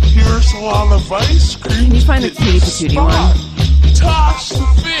 Here's a lot of ice cream. Can you find the to Cutie Patootie one? spot. Toss the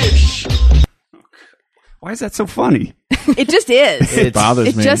fish. Why is that so funny? It just is. It bothers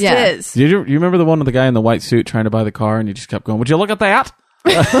It me. just Yeah. is. Did you remember the one with the guy in the white suit trying to buy the car, and you just kept going, "Would you look at that?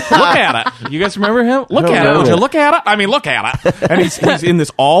 Look at it." You guys remember him? Look don't at it. know Would you it. look at it? I mean, look at it. And he's in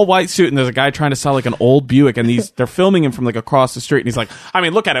this all white suit, and there's a guy trying to sell like an old Buick, and they're filming him from like across the street, and he's like, "I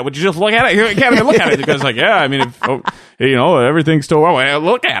mean, look at it. Would you just look at it? You can't even look at it." The guy's like, "Yeah, I mean, everything's still well.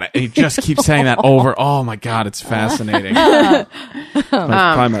 Look at it." And he just keeps saying that over. Oh my god, it's fascinating. That's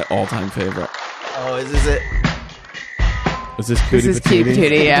probably my all-time favorite. Oh, is this it? Is this This is Cutie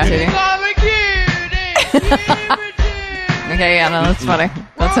Patootie, yeah. I'm a cutie. Okay, yeah, no, that's funny.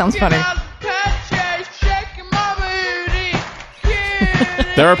 That sounds funny.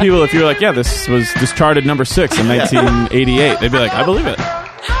 There are people, if you're like, "Yeah, this charted number 6 in 1988," they'd be like, "I believe it."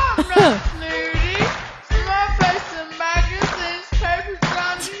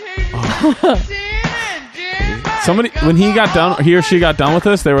 Somebody, when he or she got done with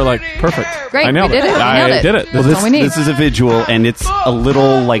this, they were like, perfect. Great, I nailed we did it. We I nailed it. did it. That's all we need. This is a visual, and it's a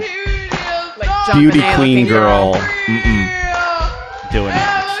little like beauty queen girl doing it.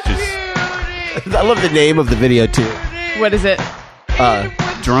 It's just I love the name of the video too. What is it?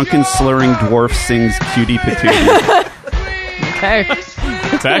 drunken slurring dwarf sings cutie patootie. Okay.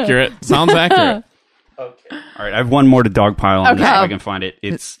 It's accurate. Sounds accurate. All right, I have one more to dogpile on this if Okay. I can find it.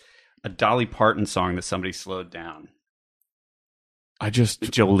 It's a Dolly Parton song that somebody slowed down. Jolene. I just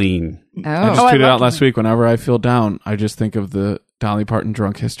tweeted out last week, whenever I feel down, I just think of the Dolly Parton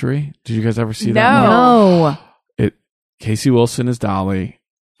drunk history. Did you guys ever see that? No. Casey Wilson is Dolly.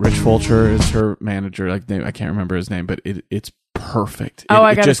 Rich Fulcher is her manager. I can't remember his name, but it's perfect.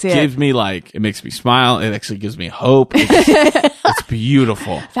 I it gotta just see gives me it makes me smile. It actually gives me hope. It's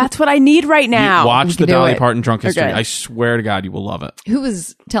beautiful. That's what I need right now. Watch the do Dolly it. Parton drunk history. Okay. I swear to God, you will love it. Who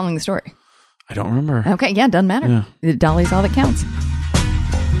was telling the story? I don't remember. Okay, yeah, doesn't matter. Yeah. Dolly's all that counts.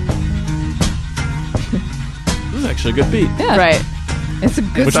 This is actually a good beat. Yeah. Right. It's a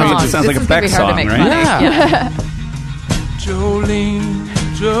good Which song. means it sounds like a This is gonna Beck be hard to song, make right? funny. Yeah. Jolene,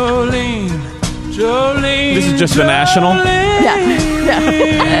 Jolene. This is just the National.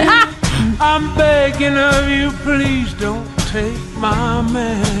 Yeah. I'm begging of you, please don't take my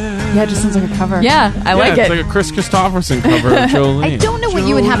man. Yeah, it just sounds like a cover. Yeah, I like It's it. like a Chris Christopherson cover of Jolene. I don't know what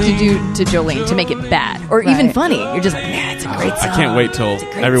you would have to do to Jolene to make it bad or even funny. You're just like, man, it's a great song. I can't wait till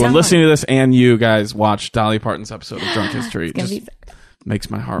great everyone song. listening to this and you guys watch Dolly Parton's episode of Drunk History. It gonna just be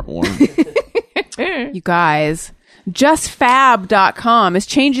makes my heart warm. You guys, JustFab.com is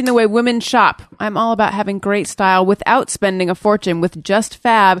changing the way women shop. I'm all about having great style without spending a fortune. With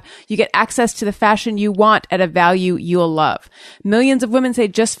JustFab, you get access to the fashion you want at a value you'll love. Millions of women say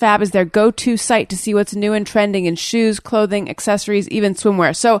JustFab is their go-to site to see what's new and trending in shoes, clothing, accessories, even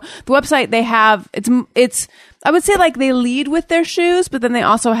swimwear. So the website they have, it's I would say like they lead with their shoes, but then they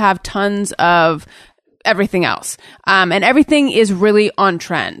also have tons of everything else. And everything is really on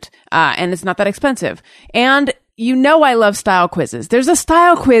trend. And it's not that expensive. And you know I love style quizzes. There's a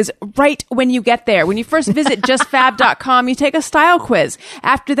style quiz right when you get there. When you first visit justfab.com, you take a style quiz.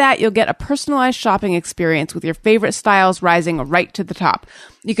 After that, you'll get a personalized shopping experience with your favorite styles rising right to the top.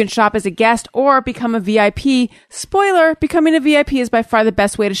 You can shop as a guest or become a VIP. Spoiler, becoming a VIP is by far the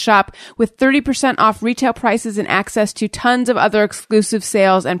best way to shop, with 30% off retail prices and access to tons of other exclusive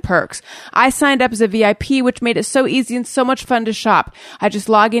sales and perks. I signed up as a VIP, which made it so easy and so much fun to shop. I just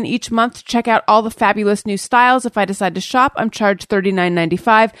log in each month to check out all the fabulous new styles. If I decide to shop, I'm charged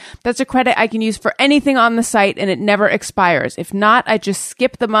 $39.95. That's a credit I can use for anything on the site, and it never expires. If not, I just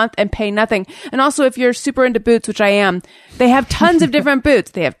skip the month and pay nothing. And also, if you're super into boots, which I am, they have tons of different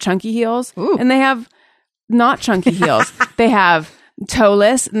boots. They have chunky heels, and they have not chunky heels. They have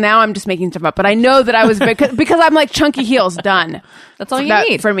toeless. Now I'm just making stuff up, but I know that I was because I'm like chunky heels, done. That's all you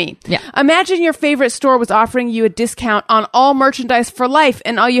need for me. Yeah. Imagine your favorite store was offering you a discount on all merchandise for life,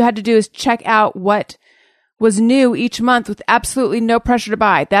 and all you had to do is check out what was new each month with absolutely no pressure to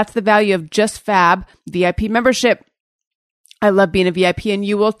buy. That's the value of JustFab VIP membership. I love being a VIP and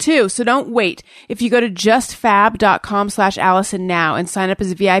you will too. So don't wait. If you go to justfab.com/Allison now and sign up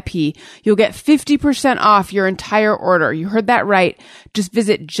as a VIP, you'll get 50% off your entire order. You heard that right. Just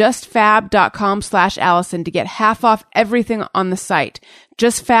visit justfab.com/Allison to get half off everything on the site.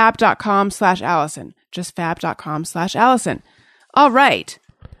 Justfab.com/Allison. Justfab.com/Allison. All right.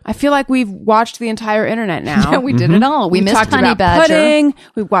 I feel like we've watched the entire internet now. Yeah, we did it all. We missed talked Honey about Badger. pudding.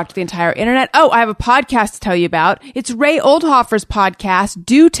 We watched the entire internet. Oh, I have a podcast to tell you about. It's Ray Oldhofer's podcast.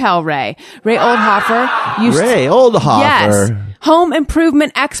 Do tell Ray. Ray Oldhofer used Ray Oldhofer. Yes, home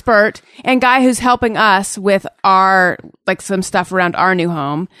improvement expert and guy who's helping us with our some stuff around our new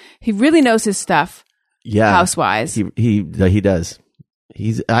home. He really knows his stuff. Yeah, house-wise. He does.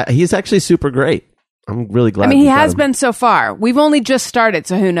 He's actually super great. I'm really glad. I mean, he has been so far. We've only just started,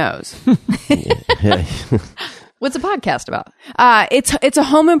 so who knows? What's a podcast about? It's a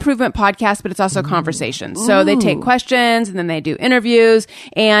home improvement podcast, but it's also conversations. So they take questions and then they do interviews,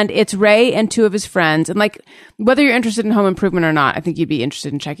 and it's Ray and two of his friends. And whether you're interested in home improvement or not, I think you'd be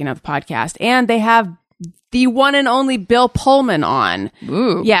interested in checking out the podcast. And they have the one and only Bill Pullman on.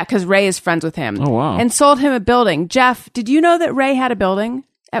 Ooh. Yeah, because Ray is friends with him. Oh, wow. And sold him a building. Jeff, did you know that Ray had a building?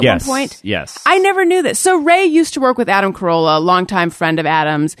 At one point? Yes. I never knew this. So Ray used to work with Adam Carolla, a longtime friend of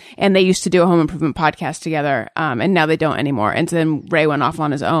Adam's, and they used to do a home improvement podcast together. And now they don't anymore. And so then Ray went off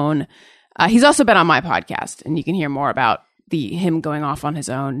on his own. He's also been on my podcast, and you can hear more about him going off on his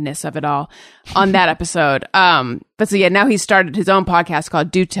own-ness of it all on that episode. But so yeah, now he's started his own podcast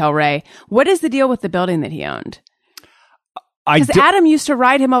called Do Tell Ray. What is the deal with the building that he owned? Because Adam used to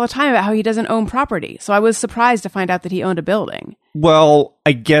ride him all the time about how he doesn't own property. So I was surprised to find out that he owned a building. Well,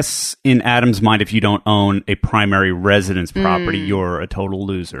 I guess in Adam's mind, if you don't own a primary residence property, you're a total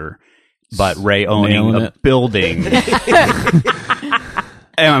loser. But Ray owning a building,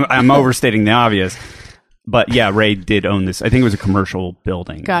 I'm overstating the obvious. But yeah, Ray did own this. I think it was a commercial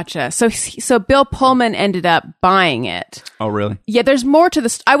building. Gotcha. So Bill Pullman ended up buying it. Oh, really? Yeah, there's more to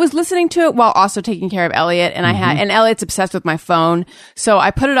this. I was listening to it while also taking care of Elliot, and and Elliot's obsessed with my phone. So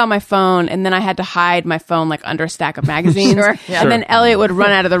I put it on my phone, and then I had to hide my phone like under a stack of magazines. And then Elliot would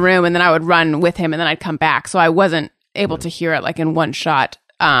run out of the room, and then I would run with him, and then I'd come back. So I wasn't able to hear it like in one shot.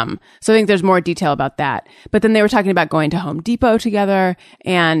 So I think there's more detail about that. But then they were talking about going to Home Depot together,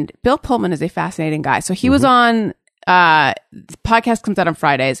 and Bill Pullman is a fascinating guy. So he was on, the podcast comes out on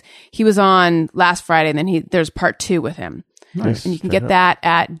Fridays. He was on last Friday, and then there's part 2 with him. Nice. And you can get that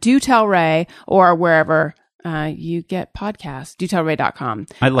at Do Tell Ray or wherever you get podcasts, dotellray.com.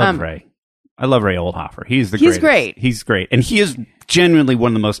 I love Ray. I love Ray Oldhofer. He's great. He's great. And he is genuinely one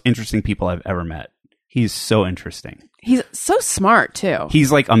of the most interesting people I've ever met. He's so interesting. He's so smart, too.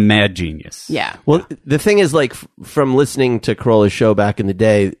 He's like a mad genius. Yeah. Well, the thing is, like, from listening to Carolla's show back in the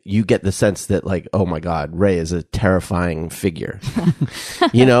day, you get the sense that, like, oh my God, Ray is a terrifying figure.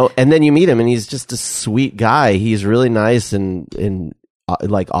 You know? And then you meet him, and he's just a sweet guy. He's really nice and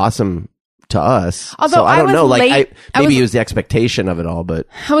like, awesome to us. Although so I don't know. Like, maybe it was was the expectation of it all, but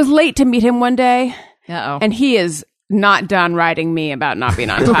I was late to meet him one day. Uh-oh. And he is not done writing me about not being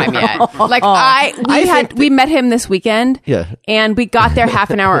on time yet. Like we met him this weekend. Yeah. And we got there half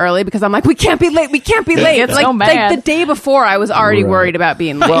an hour early because I'm like, we can't be late. It's so mad. like the day before I was already worried about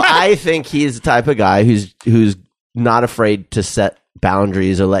being late. Well, I think he's the type of guy who's not afraid to set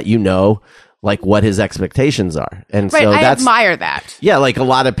boundaries or let you know like what his expectations are. And right, so I admire that. Yeah, like a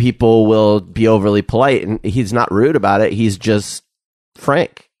lot of people will be overly polite and he's not rude about it. He's just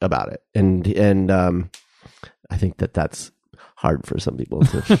frank about it. And I think that's hard for some people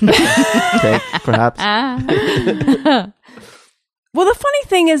to take, perhaps. Well, the funny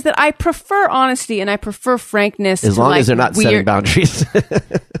thing is that I prefer honesty and I prefer frankness. As long as they're not setting boundaries.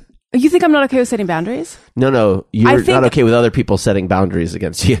 You think I'm not okay with setting boundaries? No. You're not okay with other people setting boundaries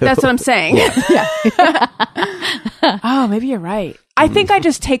against you. That's what I'm saying. Yeah. Oh, maybe you're right. I think I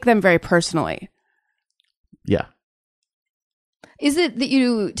just take them very personally. Yeah. Is it that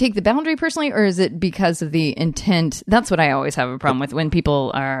you take the boundary personally, or is it because of the intent? That's what I always have a problem with when people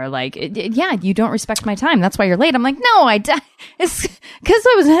are like, yeah, you don't respect my time. That's why you're late. I'm like, no, it's because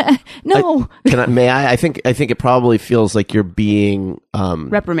I was, no. I think it probably feels like you're being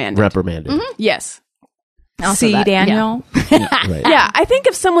reprimanded. Mm-hmm. Yes. See, Daniel? Yeah. Right. Yeah, I think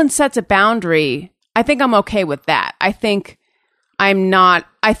if someone sets a boundary, I think I'm okay with that. I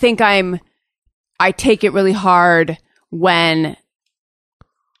take it really hard when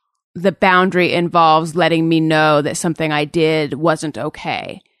the boundary involves letting me know that something I did wasn't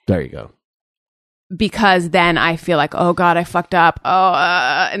okay. There you go. Because then I feel like, oh God, I fucked up.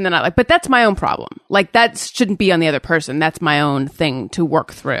 And then but that's my own problem. Like that shouldn't be on the other person. That's my own thing to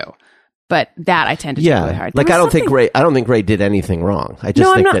work through. But that I tend to take really hard. Like I don't think Ray did anything wrong. I just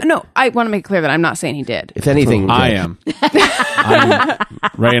I want to make it clear that I'm not saying he did. If anything, I am.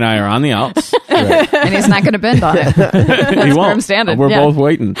 Ray and I are on the outs. Right. And he's not going to bend on it. He won't. Firm standing. We're both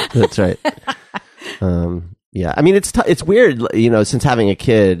waiting. That's right. Yeah. I mean, it's weird, since having a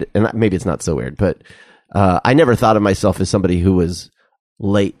kid, and maybe it's not so weird, but I never thought of myself as somebody who was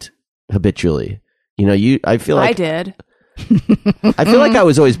late habitually. I feel like I did. I feel like I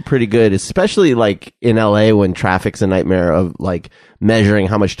was always pretty good, especially like in LA when traffic's a nightmare of like measuring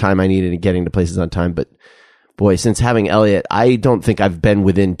how much time I needed and getting to places on time. But boy, since having Elliot, I don't think I've been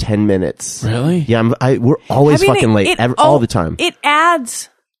within 10 minutes. Really? Yeah, we're always fucking late all the time. It adds,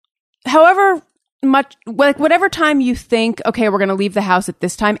 however much, like whatever time you think, okay, we're going to leave the house at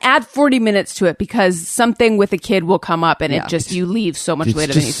this time, add 40 minutes to it because something with a kid will come up and you leave so much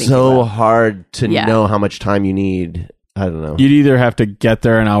later than you think. It's so hard to know how much time you need. I don't know. You'd either have to get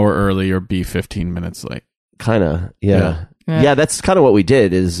there an hour early or be 15 minutes late. Kind of, yeah. That's kind of what we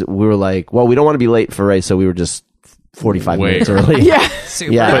did. Is we were like, well, we don't want to be late for Ray, so we were just 45 minutes early. Yeah,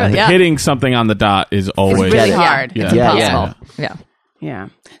 super. But hitting something on the dot is always really hard. It's impossible. Yeah.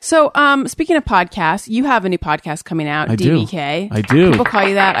 So, speaking of podcasts, you have a new podcast coming out, DBK. I do. People call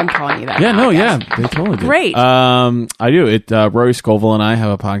you that. I'm calling you that. Yeah, now, they totally do. Great. I do. Rory Scovel and I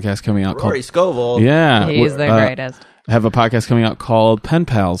have a podcast coming out Rory Scovel. Yeah. He's the greatest. I have a podcast coming out called Pen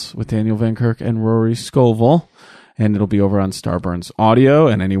Pals with Daniel Van Kirk and Rory Scovel. And it'll be over on Starburns Audio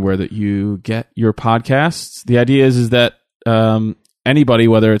and anywhere that you get your podcasts. The idea is that anybody,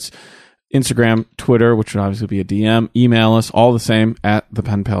 whether it's Instagram, Twitter, which would obviously be a DM, email us, all the same, at the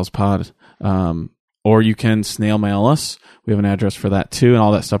Pen Pals Pod. Or you can snail mail us. We have an address for that too, and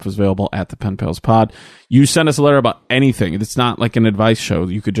all that stuff is available at the Pen Pals Pod. You send us a letter about anything. It's not like an advice show.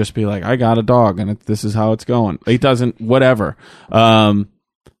 You could just be like, I got a dog, and this is how it's going. It doesn't, whatever. And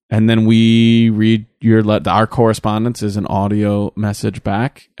then we read our correspondence is an audio message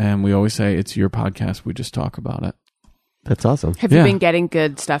back, and we always say, it's your podcast. We just talk about it. That's awesome. Have you been getting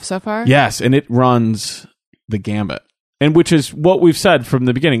good stuff so far? Yes, and it runs the gambit, and which is what we've said from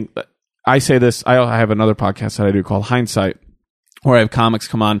the beginning. I say this, I have another podcast that I do called Hindsight, where I have comics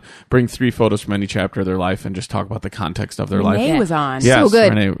come on, bring 3 photos from any chapter of their life, and just talk about the context of their life. Renee was on. Yes, so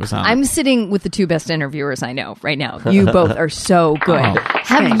good. Renee was on. I'm sitting with the 2 best interviewers I know right now. You both are so good. Oh.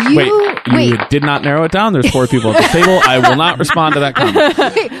 Have you... You did not narrow it down. There's 4 people at the table. I will not respond to that comment.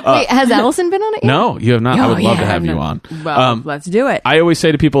 Wait, has Allison been on it yet? No, you have not. I Oh, would love to yeah, have you no. on. Well, let's do it. I always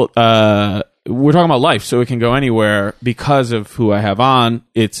say to people, we're talking about life, so it can go anywhere. Because of who I have on,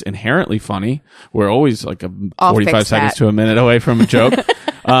 it's inherently funny. We're always like I'll 45 fix seconds that. to a minute away from a joke.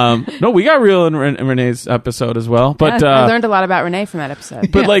 No, we got real in Renee's episode as well. But I learned a lot about Renee from that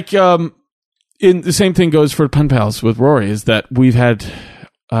episode. But in the same thing goes for Pen Pals with Rory, is that we've had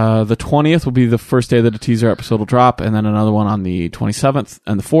the 20th will be the first day that a teaser episode will drop, and then another one on the 27th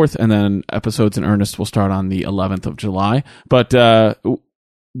and the 4th, and then episodes in earnest will start on the 11th of July. But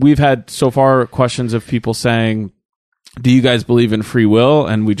we've had so far questions of people saying, do you guys believe in free will?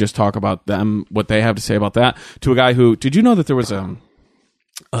 And we just talk about them, what they have to say about that. To a guy who, did you know that there was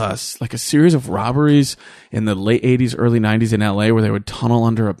like a series of robberies in the late 80s, early 90s in LA where they would tunnel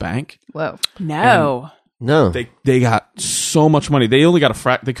under a bank? Whoa. No. No. They got so much money. They only got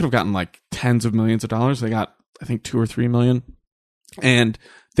they could have gotten like tens of millions of dollars. They got, I think, 2 or 3 million. And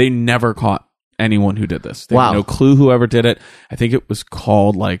they never caught anyone who did this. They had no clue whoever did it. I think it was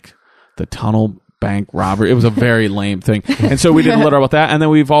called like the Tunnel Bank Robbery. It was a very lame thing. And so we did a letter about that. And then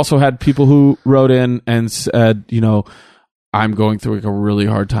we've also had people who wrote in and said, I'm going through like a really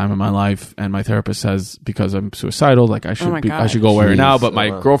hard time in my life, and my therapist says because I'm suicidal, like I should go away right now. But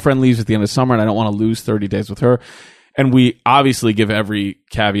my girlfriend leaves at the end of summer, and I don't want to lose 30 days with her. And we obviously give every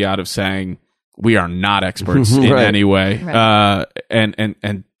caveat of saying we are not experts in any way,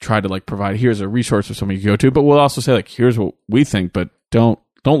 and try to like provide here's a resource for somebody you can go to. But we'll also say like here's what we think, but don't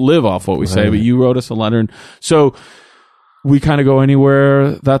live off what we say. But you wrote us a letter, and so we kind of go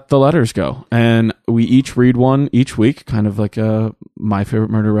anywhere that the letters go, and we each read one each week, kind of like my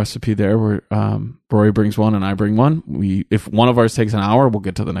favorite murder recipe there, where Rory brings one and I bring one. If one of ours takes an hour, we'll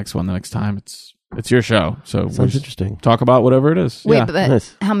get to the next one the next time. It's your show, so sounds interesting. Talk about whatever it is. Wait, yeah. but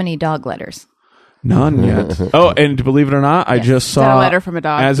Nice. how many dog letters? None yet. Oh, and believe it or not, I just Is that saw a letter from a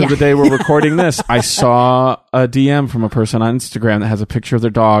dog? as of the day we're recording this. I saw a DM from a person on Instagram that has a picture of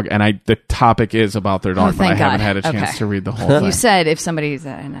their dog, and the topic is about their dog, but I thank haven't God. had a chance Okay. to read the whole thing. You said if somebody's,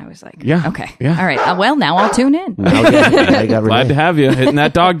 and I was like, Yeah. okay. Yeah. All right. Well, now I'll tune in. I got Glad to have you hitting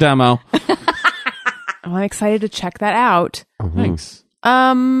that dog demo. Well, I'm excited to check that out. Thanks.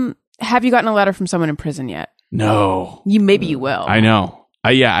 Have you gotten a letter from someone in prison yet? No, Maybe you will. I know.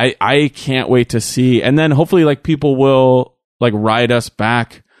 I can't wait to see, and then hopefully like people will like write us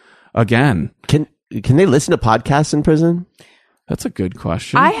back again. Can they listen to podcasts in prison? That's a good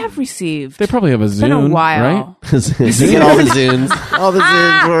question. I have received. They probably have a It's Zune, been a while. right? You get all the Zunes. All the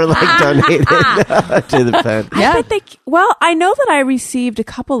Zunes were like donated to the pen. I think I know that I received a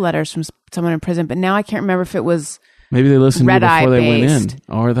couple letters from someone in prison, but now I can't remember if it was Maybe they listened to you Red-eye before they went in, based.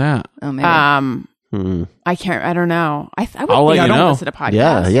 or that. Oh, maybe. I can't. I don't know. I would I'll let think you I don't know. listen to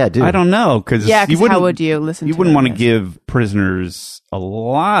podcasts. Yeah, dude. I don't know because how would you listen? You to wouldn't it? want to give prisoners a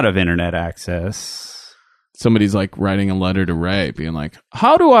lot of internet access. Somebody's like writing a letter to Ray, being like,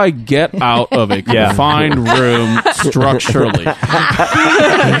 "How do I get out of a confined room structurally?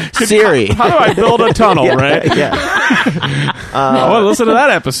 Siri. How do I build a tunnel, Ray?" Yeah. I want to listen to that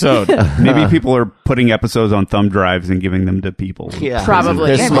episode. Maybe people are putting episodes on thumb drives and giving them to people. Yeah.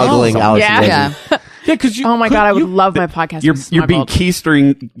 Probably. They're smuggling out. Yeah. Yeah, because Oh my god, I would love my podcast. You're being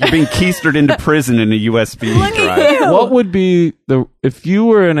keistered into prison in a USB drive. what would be if you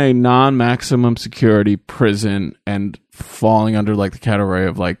were in a non-maximum security prison and falling under like the category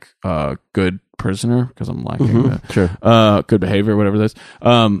of like good prisoner, because I'm lacking the good behavior, whatever this.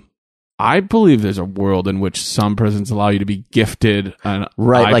 I believe there's a world in which some prisons allow you to be gifted an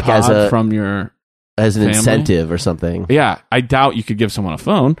iPod like from your as an family? incentive or something. Yeah, I doubt you could give someone a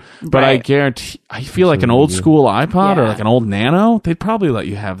phone, but I guarantee. I feel like an old school iPod or like an old Nano, they'd probably let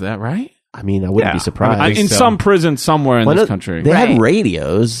you have that, right? I mean, I wouldn't be surprised. In some prison somewhere in this country, they had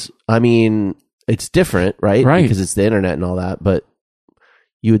radios. I mean, it's different, right? Right. Because it's the internet and all that. But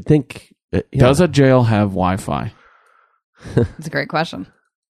you would think Does a jail have Wi-Fi? It's a great question.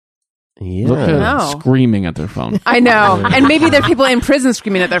 Yeah. Look at No. screaming at their phone. I know. And maybe there are people in prison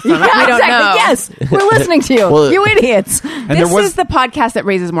screaming at their phone. Like, we don't know. Yes, we're listening to you. Well, you idiots. This is the podcast that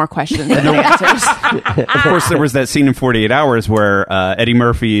raises more questions than answers. Of course, there was that scene in 48 Hours where Eddie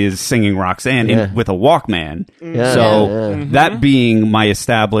Murphy is singing Roxanne with a Walkman. Yeah. So that being my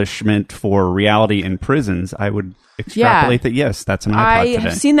establishment for reality in prisons, I would extrapolate that, yes, that's an iPod I today.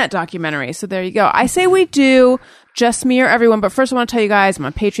 have seen that documentary, so there you go. I say we do Just Me or Everyone, but first I want to tell you guys, I'm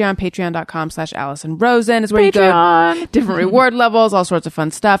on Patreon, patreon.com/Allison Rosen is where you go. Different reward levels, all sorts of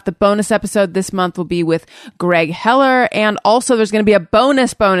fun stuff. The bonus episode this month will be with Greg Heller, and also there's going to be a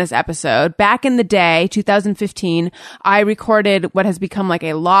bonus episode. Back in the day, 2015, I recorded what has become like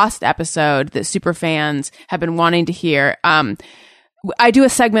a lost episode that super fans have been wanting to hear. I do a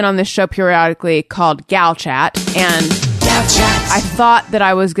segment on this show periodically called Gal Chat, and I thought that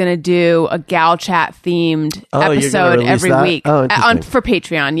I was going to do a Gal Chat themed episode every week for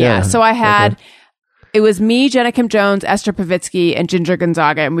Patreon. Yeah. So I had, it was me, Jenna Kim Jones, Esther Pavitsky, and Ginger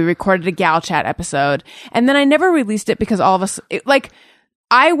Gonzaga, and we recorded a Gal Chat episode. And then I never released it because all of us,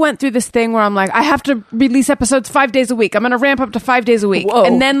 I went through this thing where I'm like, I have to release episodes 5 days a week. I'm going to ramp up to 5 days a week. Whoa.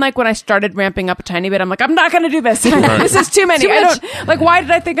 And then when I started ramping up a tiny bit, I'm like, I'm not going to do this. This is too many. I don't, why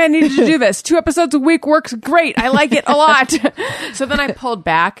did I think I needed to do this? 2 episodes a week works great. I like it a lot. So then I pulled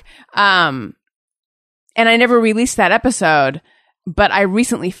back. And I never released that episode, but I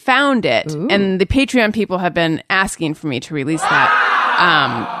recently found it. Ooh. And the Patreon people have been asking for me to release that.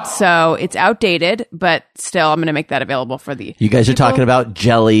 So it's outdated, but still, I'm going to make that available for the You guys are talking about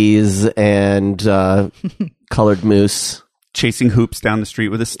jellies and colored mousse. Chasing hoops down the street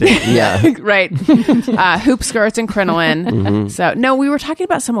with a stick. Yeah. Right. Hoop skirts and crinoline. Mm-hmm. So, no, we were talking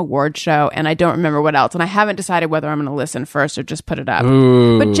about some award show, and I don't remember what else, and I haven't decided whether I'm going to listen first or just put it up.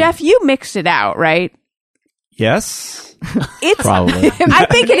 Ooh. But, Jeff, you mixed it out, right? Yes. It's Probably. I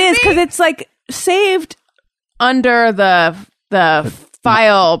think it is, because it's saved under the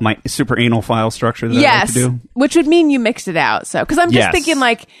file, my super anal file structure that I like to do. Which would mean you mixed it out. So, because I'm just thinking,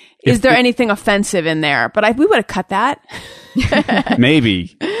 is there anything offensive in there? But we would have cut that.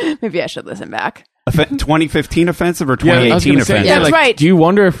 Maybe I should listen back. 2015 offensive or 2018 offensive? Yeah, that's right. Do you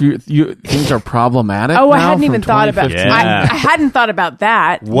wonder if you things are problematic? Oh, now I hadn't even from thought about. 2015? I hadn't thought about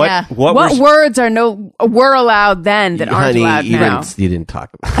that. What words were allowed then that aren't allowed now? You didn't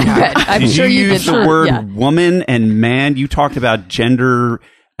talk about it. I'm did sure you you use did. the word woman and man? You talked about gender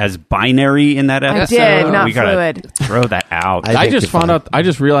as binary in that episode. I did, not we gotta fluid. Throw that out. I just found out. I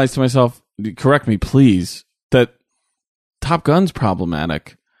just realized to myself. Correct me, please. That Top Gun's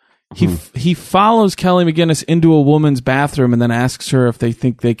problematic. He follows Kelly McGinnis into a woman's bathroom and then asks her if they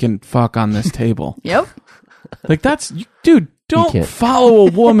think they can fuck on this table. Yep. That's dude. Don't follow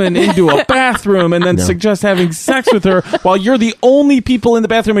a woman into a bathroom and then suggest having sex with her while you're the only people in the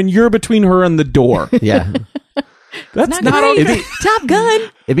bathroom and you're between her and the door. Yeah. That's not okay. Top Gun.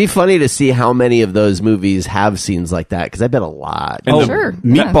 It'd be funny to see how many of those movies have scenes like that, because I bet a lot. Sure.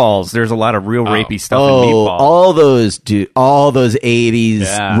 Meatballs. There's a lot of real rapey stuff in Meatballs. All those 80s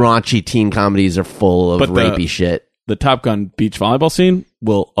raunchy teen comedies are full of rapey shit. The Top Gun beach volleyball scene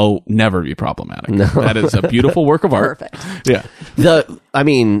will never be problematic. No. That is a beautiful work of art. Perfect. Yeah.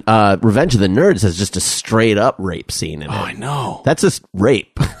 Revenge of the Nerds has just a straight up rape scene in it. Oh, I know. That's just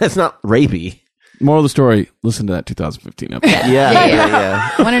rape. That's not rapey. Moral of the story, listen to that 2015 episode. Yeah.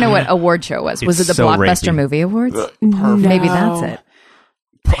 I want to know what award show was. Was it the so Blockbuster rapey. Movie Awards? Maybe that's it.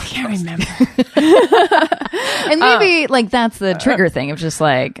 I can't remember. And maybe that's the trigger thing of just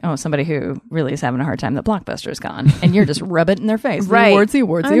somebody who really is having a hard time that Blockbuster's gone, and you're just rub it in their face. Right. The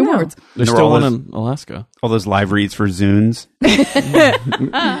awards. There's still one in Alaska. All those live reads for Zunes.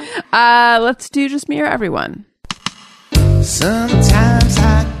 Let's do Just Me or Everyone. Sometimes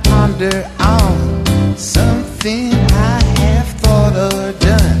I ponder on something I have thought or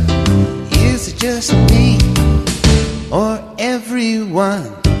done. Is it just me or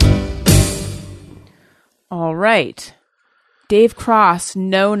everyone? All right. Dave Cross,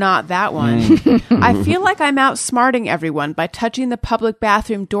 no, not that one. I feel like I'm outsmarting everyone by touching the public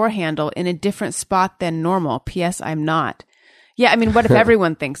bathroom door handle in a different spot than normal. P.S. I'm not. Yeah, I mean, what if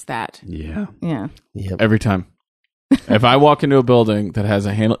everyone thinks that? Yeah. Yeah. Yep. Every time. If I walk into a building that has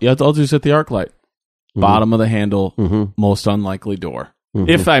a handle, I'll just hit the arc light. Bottom of the handle, most unlikely door.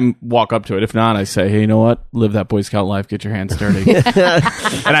 If I walk up to it. If not, I say, hey, you know what? Live that Boy Scout life. Get your hands dirty.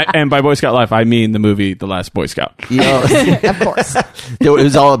 and by Boy Scout life, I mean the movie The Last Boy Scout. Of course. It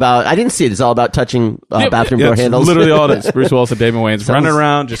was all about, I didn't see it. It's all about touching bathroom door handles. Literally all it is. Bruce Willis and David Wayne's running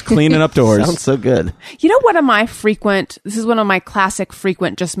around, just cleaning up doors. Sounds so good. You know, one of my this is one of my classic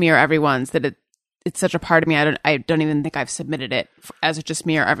frequent Just Me or Everyone's that it's such a part of me. I don't even think I've submitted it as a Just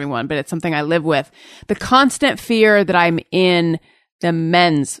Me or Everyone, but it's something I live with. The constant fear that I'm in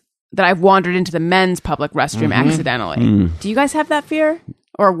that I've wandered into the men's public restroom accidentally. Do you guys have that fear?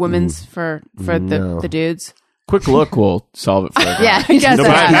 Or women's for the dudes? Quick look will solve it for you. Yeah, I guess No,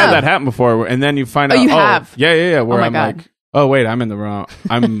 but I've had that happen before, and then you find out. You have? Yeah. Where Oh my I'm God. like, oh wait, I'm in the wrong.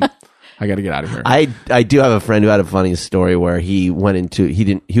 I got to get out of here. I do have a friend who had a funny story where he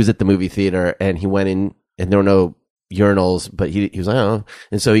was at the movie theater and he went in and there were no urinals, but he was like, oh,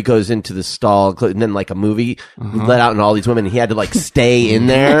 and so he goes into the stall and then like a movie let out and all these women, and he had to like stay in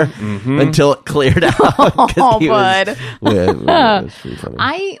there until it cleared out. Oh, bud. It was pretty funny.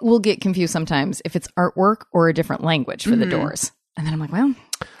 I will get confused sometimes if it's artwork or a different language for the doors. And then I'm like, well,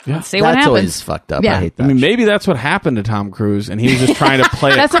 let's see what That's happens. always fucked up. Yeah. I hate that. I mean, maybe that's what happened to Tom Cruise, and he was just trying to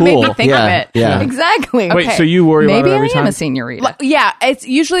play That's it what cool. made me think of it. Yeah. Exactly. Wait, Okay. so you worry about Maybe it every I am time? a senorita. Yeah, it's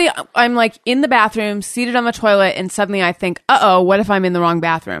usually I'm like in the bathroom, seated on the toilet, and suddenly I think, what if I'm in the wrong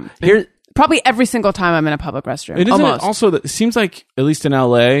bathroom? Here, Probably every single time I'm in a public restroom. It isn't Almost. also that it seems like, at least in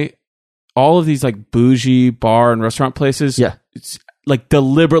LA, all of these like bougie bar and restaurant places, it's like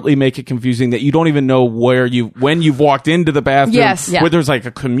deliberately make it confusing that you don't even know when you've walked into the bathroom. Yes. Yeah. Where there's like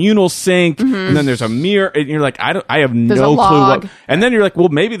a communal sink and then there's a mirror and you're like, I have There's no a clue log. what. And then you're like, well,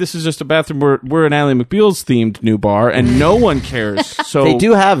 maybe this is just a bathroom where we're an Ally McBeal's themed new bar and no one cares. So they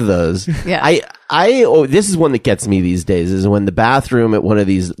do have those. Yeah. This is one that gets me these days is when the bathroom at one of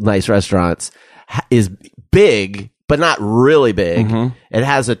these nice restaurants is big, but not really big. It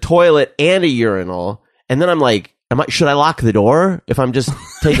has a toilet and a urinal. And then I'm like, should I lock the door if I'm just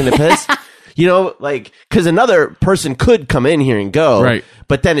taking a piss? You know, like, cause another person could come in here and go. Right.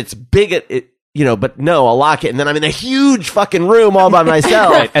 But then it's big but no, I'll lock it. And then I'm in a huge fucking room all by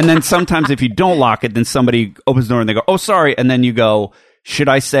myself. Right. And then sometimes if you don't lock it, then somebody opens the door and they go, oh, sorry. And then you go, should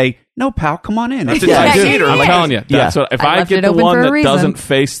I say, no, pal, come on in. That's Yeah. what I do. I'm telling you, that's what, if I I left get it the open one for a that reason. doesn't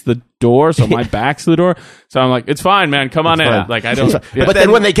face the door, so my back's to the door, so I'm like, it's fine, man, come on in. fine. Like I don't. But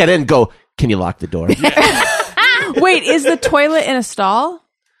then when they get in, go, can you lock the door? Wait, is the toilet in a stall?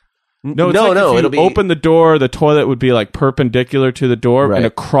 No, it's like if you it'll be open the door, the toilet would be like perpendicular to the door, Right. and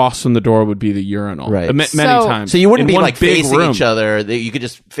across from the door would be the urinal. Right. Many So- times. So you wouldn't in be one like big facing room. each other. That you could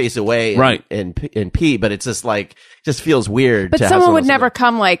just face away, and, Right. and pee. But it's just like just feels weird. But to have someone would else never do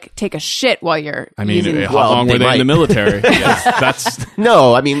come like take a shit while you're. I mean, using how long they were they might. in the military? Yes, that's it.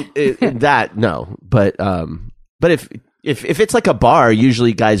 No, I mean that no. But if it's like a bar,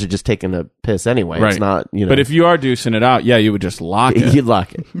 usually guys are just taking a piss anyway. right. It's not But if you are deucing it out, yeah, you would just lock it. you'd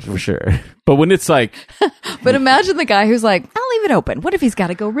lock it for sure. But when it's like, But imagine the guy who's like, I'll leave it open. What if he's got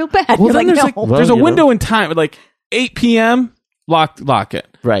to go real bad? well, You're then like, there's no. like there's a you know. window in time, like 8 p.m. Lock it.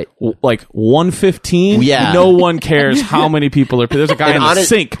 Right. Like 1:15. Yeah. No one cares how many people are. There's a guy And in on the it-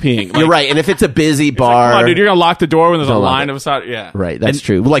 sink peeing. You're Like, right. And if it's a busy Come bar, on, dude, you're gonna lock the door when there's a Don't lock line it. of aside. Yeah. right? That's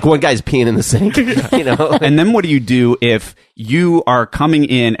true. Like one guy's peeing in the sink. You know. And then what do you do if you are coming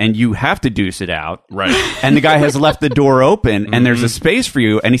in and you have to deuce it out? Right. And the guy has left the door open and there's a space for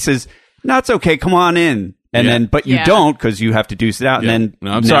you and he says, no, it's okay. Come on in. And Yeah. then, but you Yeah. don't because you have to deuce it out. Yeah. And then,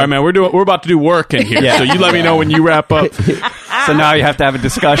 No, I'm sorry, man. We're about to do work in here. Yeah. So you let me know when you wrap up. So now you have to have a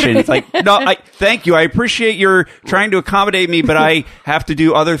discussion. It's like, no, thank you. I appreciate your trying to accommodate me, but I have to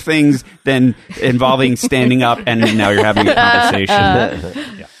do other things than involving standing up. And now you're having a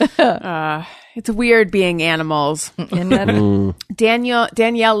conversation. It's weird being animals. Isn't it?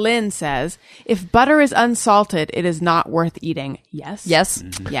 Danielle Lynn says, if butter is unsalted, it is not worth eating. Yes. Yes.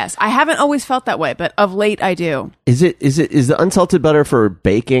 Yes. I haven't always felt that way, but of late I do. Is the unsalted butter for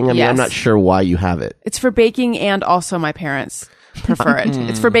baking? I mean, I'm Yes. not sure why you have it. It's for baking and also my parents prefer it.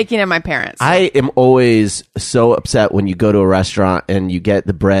 It's for baking and my parents. I am always so upset when you go to a restaurant and you get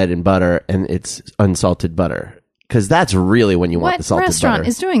the bread and butter and it's unsalted butter. Because that's really when you want the What salted restaurant butter.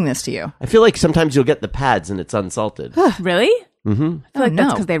 is doing this to you? I feel like sometimes you'll get the pads and it's unsalted. Really? Mm-hmm. I feel like that's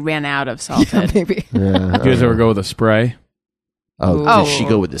no. because they ran out of salted. Maybe. You guys ever go with a spray? Oh, does she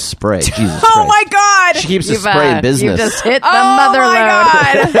go with the spray? Jesus Oh Christ. my God! She keeps the spray in You business. just hit the Oh mother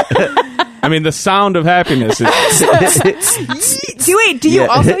my load. God! I mean, the sound of happiness. Do you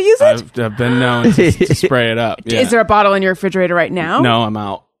also use it? I've been known to spray it up. Yeah. Is there a bottle in your refrigerator right now? No, I'm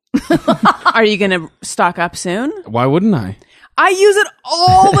out. Are you going to stock up soon? Why wouldn't I? I use it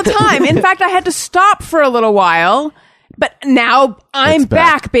all the time. In fact, I had to stop for a little while But now I'm It's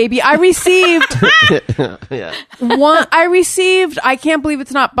back. back, baby. I received Yeah. I can't believe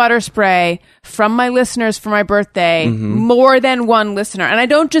it's not butter spray from my listeners for my birthday. More than one listener. And I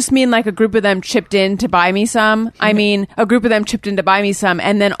don't just mean like a group of them chipped in to buy me some. I mean a group of them chipped in to buy me some,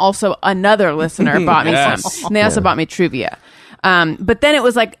 and then also another listener bought me some. And they also bought me Truvia. But then it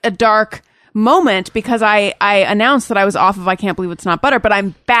was like a dark moment because I announced that I was off of I Can't Believe It's Not Butter, but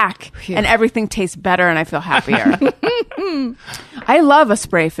I'm back and everything tastes better and I feel happier. I love a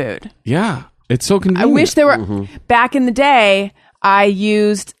spray food. Yeah. It's so convenient. I wish there were back in the day I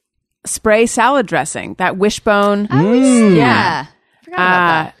used spray salad dressing, that Wishbone. Yeah. Forgot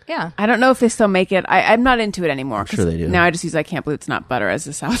about that. Yeah. I don't know if they still make it. I'm not into it anymore. I'm sure they do. Now I just use I Can't Believe It's Not Butter as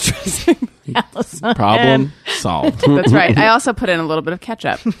a salad dressing. Problem solved. That's right. I also put in a little bit of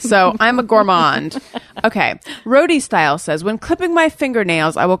ketchup. So I'm a gourmand. Okay. Roadie Style says, when clipping my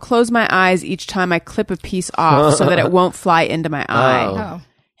fingernails, I will close my eyes each time I clip a piece off so that it won't fly into my eye. Oh.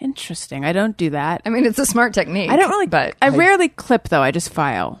 Interesting. I don't do that. I mean, it's a smart technique. I don't really, but I rarely clip though. I just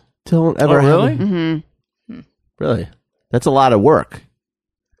file. Don't ever really? Really? That's a lot of work.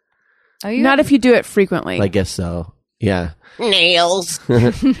 Are you Not if you do it frequently. I guess so. Yeah. Nails.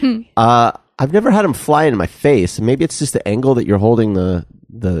 I've never had them fly into my face. Maybe it's just the angle that you're holding the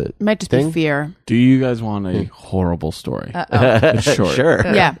it might just thing? be fear. Do you guys want a horrible story? Uh-oh. It's short. Sure.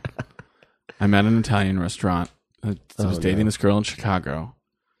 Yeah. I'm at an Italian restaurant. I was dating this girl in Chicago,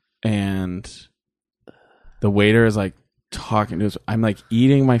 and the waiter is like talking to us. I'm like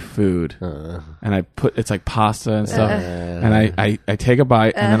eating my food, and I put it's like pasta and stuff, and I take a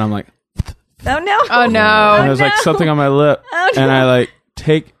bite, and then I'm like, Oh no! Oh no! and there's like something on my lip, and I like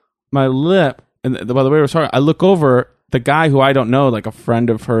take my lip, and while the waiter was talking, I look over. The guy who I don't know, like a friend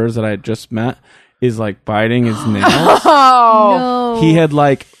of hers that I had just met, is like biting his nails. Oh, He had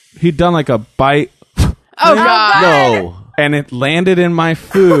like he'd done like a bite. oh God! No. And it landed in my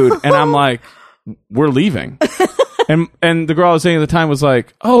food, and I'm like, "We're leaving." and the girl I was dating at the time was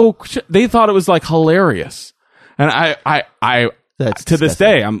like, "Oh," they thought it was like hilarious, and I That's to this disgusting.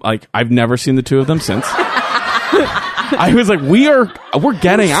 day, I'm like, I've never seen the two of them since. I was like, we're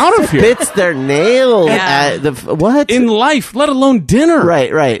getting out of here Bits their nails Yeah. at the what? in life, let alone dinner.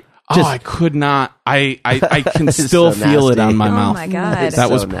 right. Oh, I could not. I can It's still so feel it nasty. on my Oh mouth. my God. It's That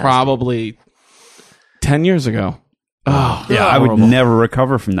so was nasty. probably 10 years ago. Oh, Yeah, I would horrible. never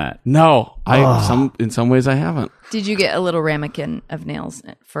recover from that. No, in some ways I haven't. Did you get a little ramekin of nails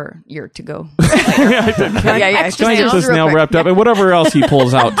for your to go? Yeah, I did. Yeah, yeah. Extra Can I get nails this real nail quick. wrapped up and whatever else he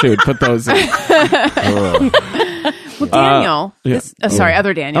pulls out too? Put those in. Well, Daniel, yeah. this, sorry,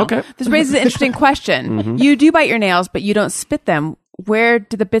 other Daniel. Okay. This raises an interesting question. You do bite your nails, but you don't spit them. Where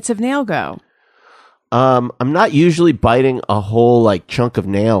do the bits of nail go? I'm not usually biting a whole like chunk of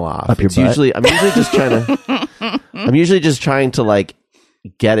nail off. Up your It's butt? usually I'm usually just trying to like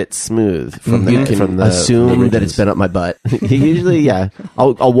get it smooth from You the can from the assume the that it's been up my butt. Usually, yeah.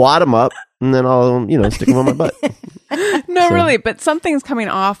 I'll wad them up and then I'll stick them on my butt. No, really, but something's coming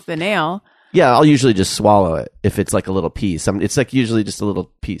off the nail. Yeah, I'll usually just swallow it if it's like a little piece. It's like usually just a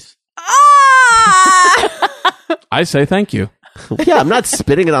little piece. I say thank you. Yeah, I'm not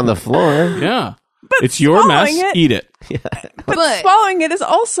spitting it on the floor. Yeah. It's your mess. swallowing it- Eat it. But swallowing it is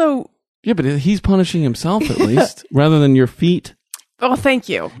also. Yeah, but he's punishing himself at least rather than your feet. Oh, thank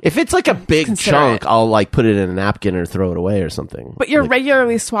you. If it's like a big Consider chunk, it. I'll like put it in a napkin or throw it away or something. But you're Like,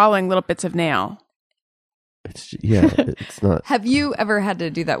 regularly swallowing little bits of nail. it's not. Have you ever had to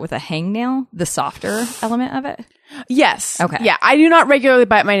do that with a hangnail, the softer element of it? Yes. Okay. Yeah, I do not regularly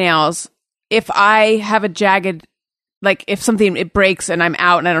bite my nails. If I have a jagged, like if something it breaks and I'm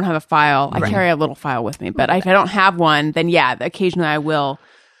out and I don't have a file, I carry a little file with me. But if I don't have one, then yeah, occasionally I will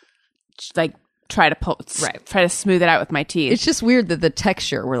like try to smooth it out with my teeth. It's just weird that the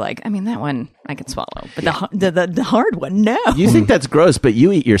texture, we're like, I mean, that one I can swallow, but the hard one, no. You think that's gross, but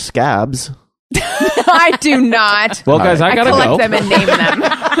you eat your scabs. I do not. Well, guys, I gotta collect go. them and name them.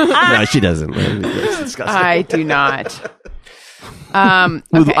 No, she doesn't. It's disgusting. I do not. With-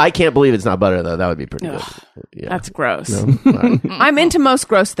 Okay. I can't believe it's not butter though. That would be pretty good. Yeah. That's gross. No? All right. I'm into most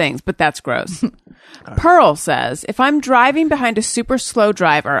gross things, but that's gross. Pearl says, if I'm driving behind a super slow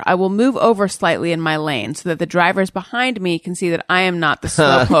driver, I will move over slightly in my lane so that the drivers behind me can see that I am not the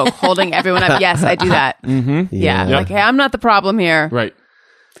slowpoke holding everyone up. Yes, I do that. Mm-hmm. Yeah. Yeah. Like, hey, I'm not the problem here. Right.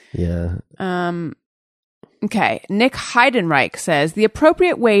 Yeah. Okay. Nick Heidenreich says, the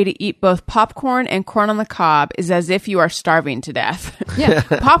appropriate way to eat both popcorn and corn on the cob is as if you are starving to death. Yeah.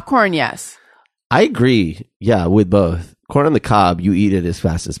 Popcorn, yes. I agree. Yeah, with both. Corn on the cob, you eat it as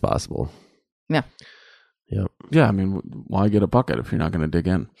fast as possible. Yeah. Yep. Yeah, I mean, why get a bucket if you're not going to dig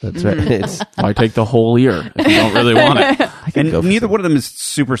in? That's right. It's, Why take the whole ear if you don't really want it? And go for neither some. one of them is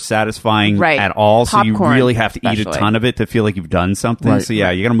super satisfying Right. at all. So you Popcorn, really have to eat a especially. ton of it to feel like you've done something. Right. So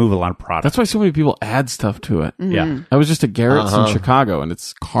yeah, you got to move a lot of product. That's why so many people add stuff to it. Yeah. I was just at Garrett's in Chicago, and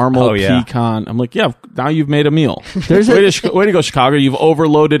it's caramel Oh, yeah. pecan. I'm like, yeah, now you've made a meal. Way to go, Chicago. You've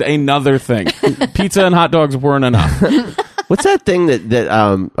overloaded another thing. Pizza and hot dogs weren't enough. what's that thing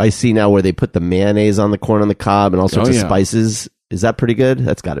that I see now where they put the mayonnaise on the corn on the cob and all sorts of spices? Is that pretty good?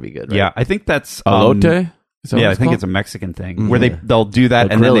 That's got to be good, right? Yeah, I think that's Elote? Is that what yeah, I it's think called? it's a Mexican thing where they'll do that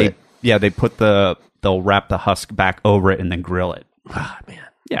They'll and then grill it. they put they'll wrap the husk back over it and then grill it. Ah, man.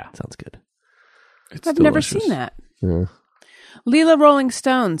 Yeah. Sounds good. It's I've never delicious. seen that. Yeah. Leela Rolling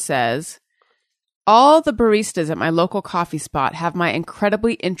Stone says, all the baristas at my local coffee spot have my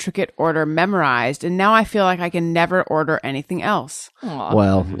incredibly intricate order memorized, and now I feel like I can never order anything else. Aw.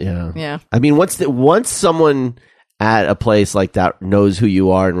 Well, yeah. Yeah. I mean, once someone at a place like that knows who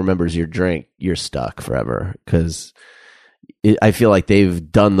you are and remembers your drink, you're stuck forever. Because I feel like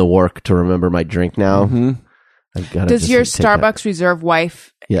they've done the work to remember my drink now. Mm-hmm. I've gotta Does just your take that. Starbucks Reserve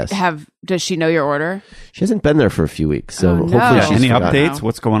wife Yes. does she know your order? She hasn't been there for a few weeks, so Oh, no. hopefully Yeah, she's Any forgotten. updates?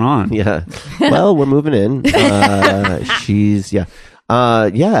 What's going on? Yeah. Well, we're moving in. She's yeah. I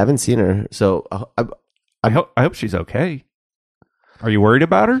haven't seen her. So I hope she's okay. Are you worried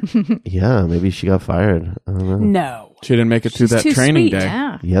about her? yeah, maybe she got fired. I don't know. No. She didn't make it through She's that too training sweet. day.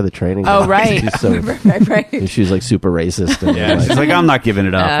 Yeah. Yeah, the training. Oh, guy. right. She's so, right. she was like super racist. And Yeah, she's like, I'm not giving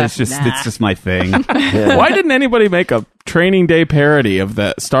it up. It's just my thing. yeah. Why didn't anybody make a training day parody of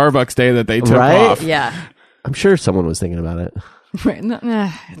the Starbucks day that they took Right? off? Yeah. I'm sure someone was thinking about it. Right. No,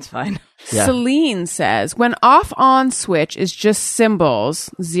 it's fine. Yeah. Celine says, when off-on switch is just symbols,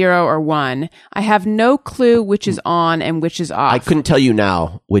 0 or 1, I have no clue which is on and which is off. I couldn't tell you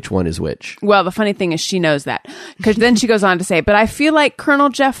now which one is which. Well, the funny thing is she knows that. Because then she goes on to say, but I feel like Colonel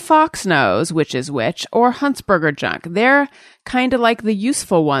Jeff Fox knows which is which, or Huntsberger junk. They're kind of like the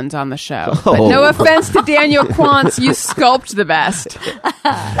useful ones on the show. But no offense to Daniel Quantz, you sculpt the best.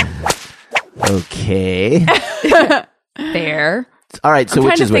 Okay. Fair. All right. So I'm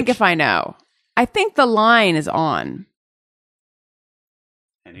trying which to is think which? if I know. I think the line is on.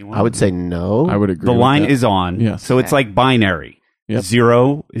 Anyone? I would say no. I would agree. The with line that. is on. Yes. So it's like binary. Yep.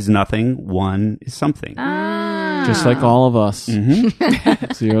 0 is nothing. 1 is something. Ah. Just like all of us.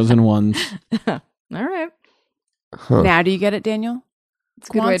 Mm-hmm. Zeros and ones. All right. Huh. Now, do you get it, Daniel? It's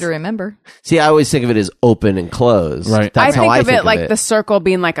a good way Quantz? to remember. See, I always think of it as open and closed. Right. That's I how think I of think it like the circle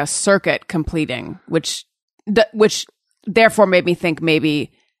being like a circuit completing, which therefore made me think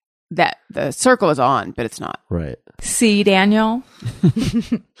maybe that the circle is on, but it's not. Right. See, Daniel?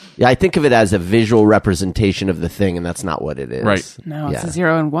 Yeah, I think of it as a visual representation of the thing, and that's not what it is. Right. No, it's Yeah. a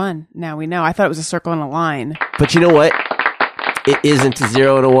 0 and 1. Now we know. I thought it was a circle and a line. But you know what? It isn't a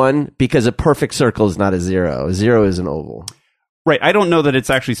 0 and a 1 because a perfect circle is not a 0. A 0 is an oval. Right. I don't know that it's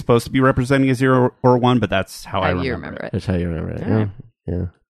actually supposed to be representing a 0 or a 1, but that's how I remember, you remember it. That's how you remember it. All right. Yeah.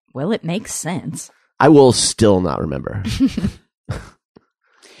 Well, it makes sense. I will still not remember.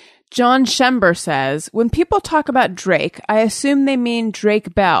 John Schember says, when people talk about Drake, I assume they mean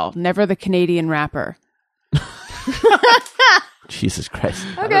Drake Bell, never the Canadian rapper. Jesus Christ.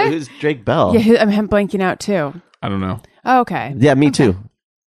 I Okay. don't know, who's Drake Bell? Yeah, I'm blanking out too. I don't know. Oh, okay. Yeah, me too.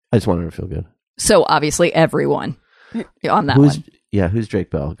 I just wanted her to feel good. So obviously everyone on that Who's one. who's Drake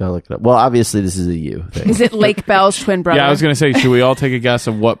Bell? Gotta look it up. Well, obviously this is a you thing. Is it Lake Bell's twin brother? Yeah, I was going to say, should we all take a guess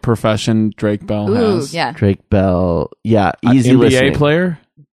of what profession Drake Bell Ooh, has? yeah. Drake Bell. Yeah, easy NBA listening. player?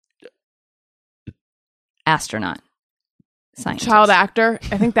 Astronaut. Scientist. Child actor.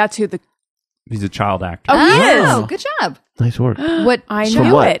 I think that's who the... He's a child actor. Oh, he is. Oh, good job. Nice work. What? I show?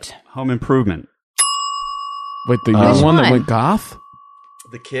 knew what? it. Home Improvement. Wait, the Which young one that one? went goth?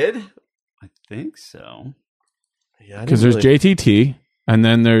 The kid? I think so. Yeah, Because there's JTT, and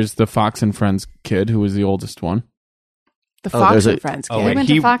then there's the Fox and Friends kid, who was the oldest one. The Oh, Fox there's and a- Friends kid. Oh, He wait. went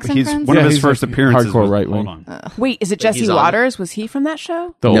to Fox and Friends? One Yeah, of his he's first like appearances hardcore was right-wing. Hold on. Wait, is it But he's Jesse on- Waters? Was he from that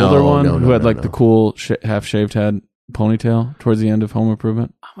show? The No, older one no, who had no, like no. the cool half-shaved head ponytail towards the end of Home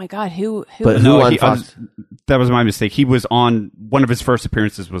Improvement. Oh my God, who But was- who No, on he- Fox? that was my mistake. He was on one of his first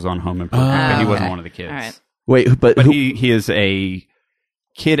appearances was on Home Improvement, but he wasn't okay. one of the kids. All right. Wait, but But who? he is a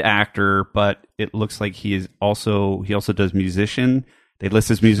kid actor, but it looks like he also does musician. They list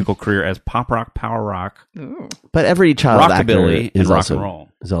his musical career as pop rock, power rock, Ooh. But every child actor rockabilly, and is rock also and roll.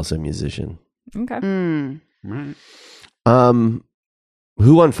 is also a musician. Okay. Mm. Right.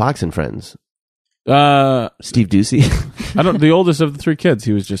 Who on Fox and Friends? Steve Ducey. I don't. The oldest of the three kids.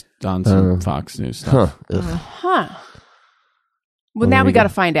 He was just on some Fox News stuff. Huh. Ugh. Huh. Well, now we got to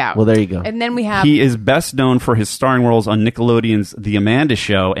find out. Well, there you go. And then we have... He is best known for his starring roles on Nickelodeon's The Amanda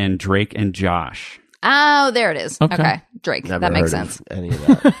Show and Drake and Josh. Oh, there it is. Okay. Drake. Never that makes heard of sense. any of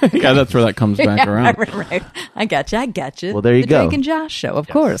that. Yeah, that's where that comes back around. Right. I got you. Well, there you the go. Drake and Josh show, of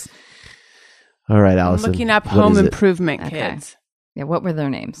course. All right, I'm Allison. looking up what Home is it? Improvement Okay. kids. Yeah, what were their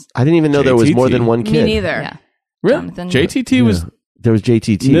names? I didn't even know there was more than one kid. Me neither. Yeah. Really? Jonathan. JTT was There was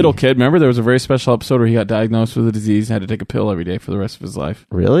JTT. middle kid. Remember, there was a very special episode where he got diagnosed with a disease and had to take a pill every day for the rest of his life.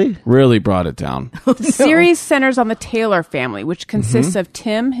 Really? Really brought it down. The series centers on the Taylor family, which consists of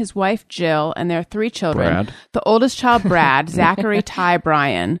Tim, his wife Jill, and their 3 children. Brad. The oldest child, Brad, Zachary, Ty,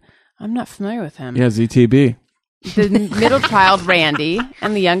 Brian. I'm not familiar with him. Yeah, ZTB. The middle child, Randy,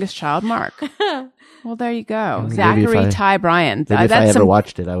 and the youngest child, Mark. Well, there you go. Maybe Zachary, if I- Ty, Brian. Maybe if I That's ever some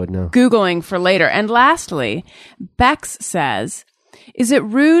watched it, I would know. Googling for later. And lastly, Bex says, is it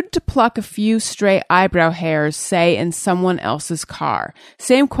rude to pluck a few stray eyebrow hairs, say, in someone else's car?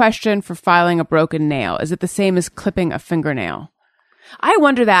 Same question for filing a broken nail. Is it the same as clipping a fingernail? I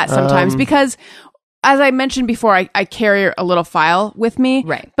wonder that sometimes because, as I mentioned before, I carry a little file with me.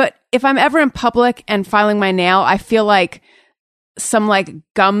 Right. But if I'm ever in public and filing my nail, I feel like some like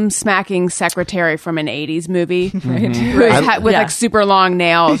gum smacking secretary from an 80s movie with like super long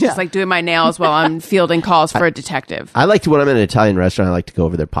nails, just like doing my nails while I'm fielding calls for a detective. I like to, when I'm in an Italian restaurant, I like to go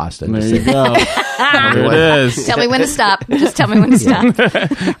over their pasta. And There just you say, go. There it is. Tell me when to stop. Just tell me when to stop.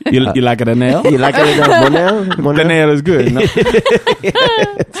 You like it a nail? you like it? The nail is good. No?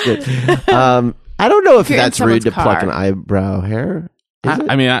 It's good. I don't know if You're in that's rude someone's to pluck car. an eyebrow hair.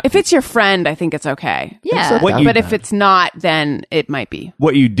 I mean, If it's your friend, I think it's okay. Yeah. What you- But if it's not, then it might be.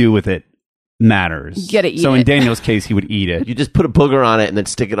 What you do with it matters. You gotta eat so in it. Daniel's case, he would eat it. You just put a booger on it and then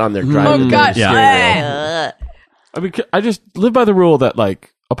stick it on their driving. gosh. I mean, I just live by the rule that,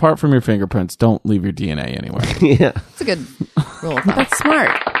 like, apart from your fingerprints, don't leave your DNA anywhere. Yeah. It's a good rule of thumb. That's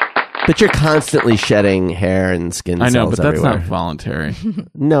smart. But you're constantly shedding hair and skin I know, cells but that's everywhere. not voluntary.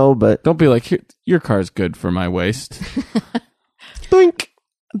 No, but Don't be like, "Here, your car's good for my waist." Doink.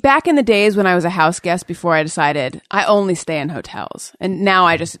 Back in the days when I was a house guest, before I decided I only stay in hotels, and now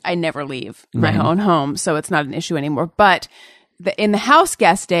I never leave my own home, so it's not an issue anymore. But in the house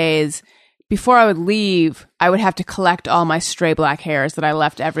guest days, before I would leave, I would have to collect all my stray black hairs that I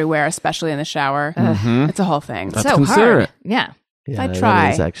left everywhere, especially in the shower. It's a whole thing. That's so considerate. hard. Yeah. Yeah, I that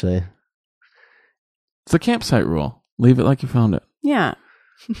try. is actually. It's the campsite rule. Leave it like you found it. Yeah.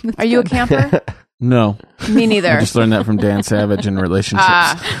 Are you a camper? No. Me neither. I just learned that from Dan Savage in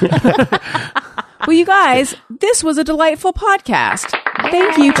relationships. Well, you guys, this was a delightful podcast.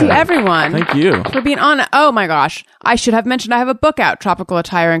 Thank you to everyone. Thank you. For being on. Oh my gosh. I should have mentioned I have a book out, Tropical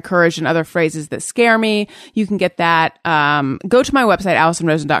Attire Encouraged and Other Phrases That Scare Me. You can get that. Go to my website,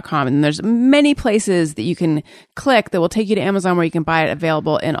 AllisonRosen.com, and there's many places that you can click that will take you to Amazon where you can buy it,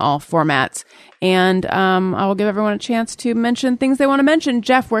 available in all formats. And I will give everyone a chance to mention things they want to mention.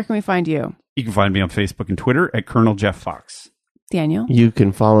 Jeff, where can we find you? You can find me on Facebook and Twitter at Colonel Jeff Fox. Daniel? You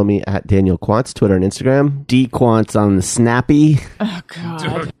can follow me at Daniel Quantz, Twitter and Instagram. D Quantz on the Snappy. Oh,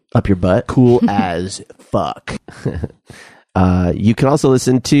 God. Up your butt. Cool as fuck. You can also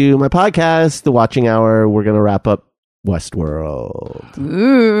listen to my podcast, The Watching Hour. We're going to wrap up Westworld.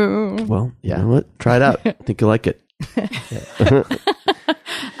 Ooh. Well, yeah, you know what? Try it out. I think you'll like it.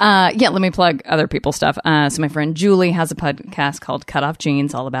 Let me plug other people's stuff. So my friend Julie has a podcast called Cut Off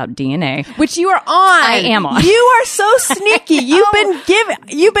Jeans, all about DNA. Which you are on. I am on. You are so sneaky.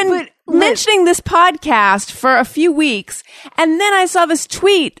 You've been mentioning this podcast for a few weeks, and then I saw this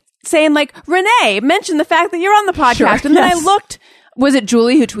tweet saying like, Renee mentioned the fact that you're on the podcast, Sure, and then yes. I looked. Was it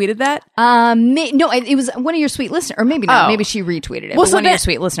Julie who tweeted that? No, it was one of your sweet listeners, or maybe not. Oh. Maybe she retweeted it. Well, but so one of your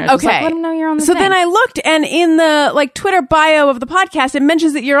sweet listeners was like, let them know you're on the So thing. then I looked, and in the like Twitter bio of the podcast, it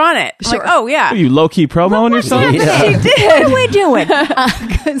mentions that you're on it. I'm like, oh yeah. Are you low-key promoing yourself? She did. What are we doing?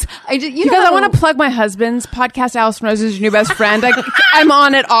 Because I just, you Because know, I want to plug my husband's podcast, Allison Rose is Your New Best Friend. I'm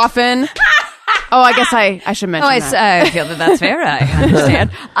on it often. Oh, I guess I should mention that. I feel that's fair. I understand.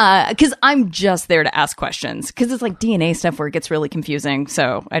 Because I'm just there to ask questions. Because it's like DNA stuff where it gets really confusing.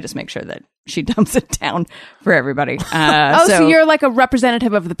 So I just make sure that she dumps it down for everybody. So you're like a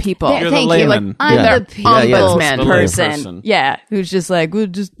representative of the people. Yeah, You're the thank you. layman. Like, I'm Yeah. the people ombudsman. The person. layperson. Yeah, who's just like, well,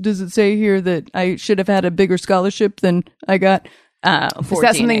 does it say here that I should have had a bigger scholarship than I got? Is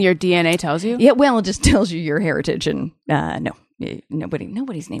that something your DNA tells you? Yeah, well, it just tells you your heritage, and no.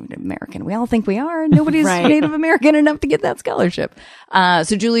 Nobody's Native American. We all think we are. Nobody's Right. Native American enough to get that scholarship.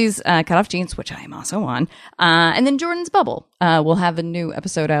 So Julie's Cut Off Jeans, which I am also on. And then Jordan's Bubble. We'll have a new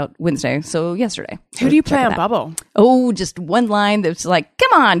episode out Wednesday. So yesterday. Who do you play on Bubble? Oh, just one line that's like,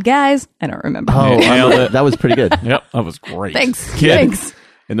 come on, guys. I don't remember. Oh, Nailed it. that was pretty good. Yep, that was great. Thanks. Kid. Thanks.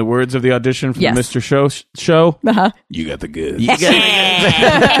 In the words of the audition from Yes. the Mr. Show, Uh-huh. you got the goods.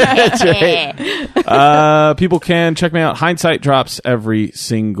 That's right. People can check me out. Hindsight drops every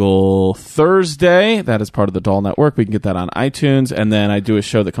single Thursday. That is part of the Doll Network. We can get that on iTunes. And then I do a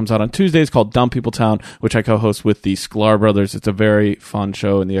show that comes out on Tuesdays called Dumb People Town, which I co-host with the Sklar brothers. It's a very fun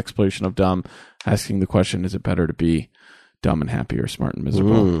show in the exploration of dumb, asking the question, is it better to be dumb and happy or smart and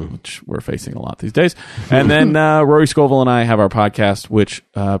miserable, which we're facing a lot these days. And then Rory Scovel and I have our podcast, which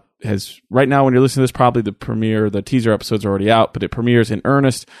has right now, when you're listening to this, probably the teaser episodes are already out, but it premieres in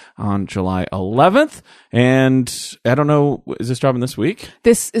earnest on July 11th. And I don't know, is this dropping this week?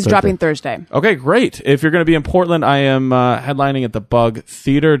 This is dropping Thursday. Okay, great. If you're going to be in Portland, I am headlining at the Bug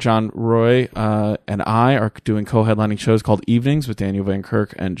Theater. John Roy and I are doing co-headlining shows called Evenings with Daniel Van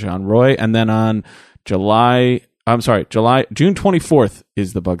Kirk and John Roy. And then on June 24th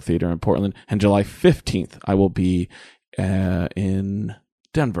is the Bug Theater in Portland, and July 15th I will be in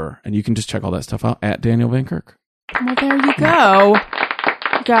Denver, and you can just check all that stuff out at Daniel Van Kirk. Well, there you go.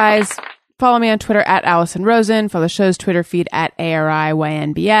 Guys, follow me on Twitter at Allison Rosen. Follow the show's Twitter feed at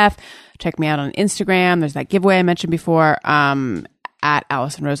ARIYNBF. Check me out on Instagram. There's that giveaway I mentioned before. At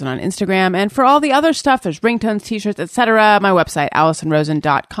Allison Rosen on Instagram. And for all the other stuff, there's ringtones, t-shirts, etc. My website,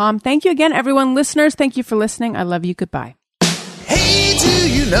 AllisonRosen.com. Thank you again, everyone. Listeners, thank you for listening. I love you. Goodbye. Hey,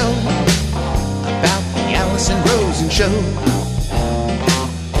 do you know about the Allison Rosen Show?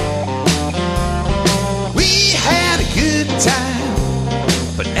 We had a good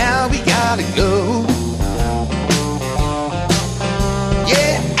time, but now we gotta go.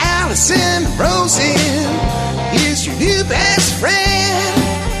 Yeah, Allison Rosen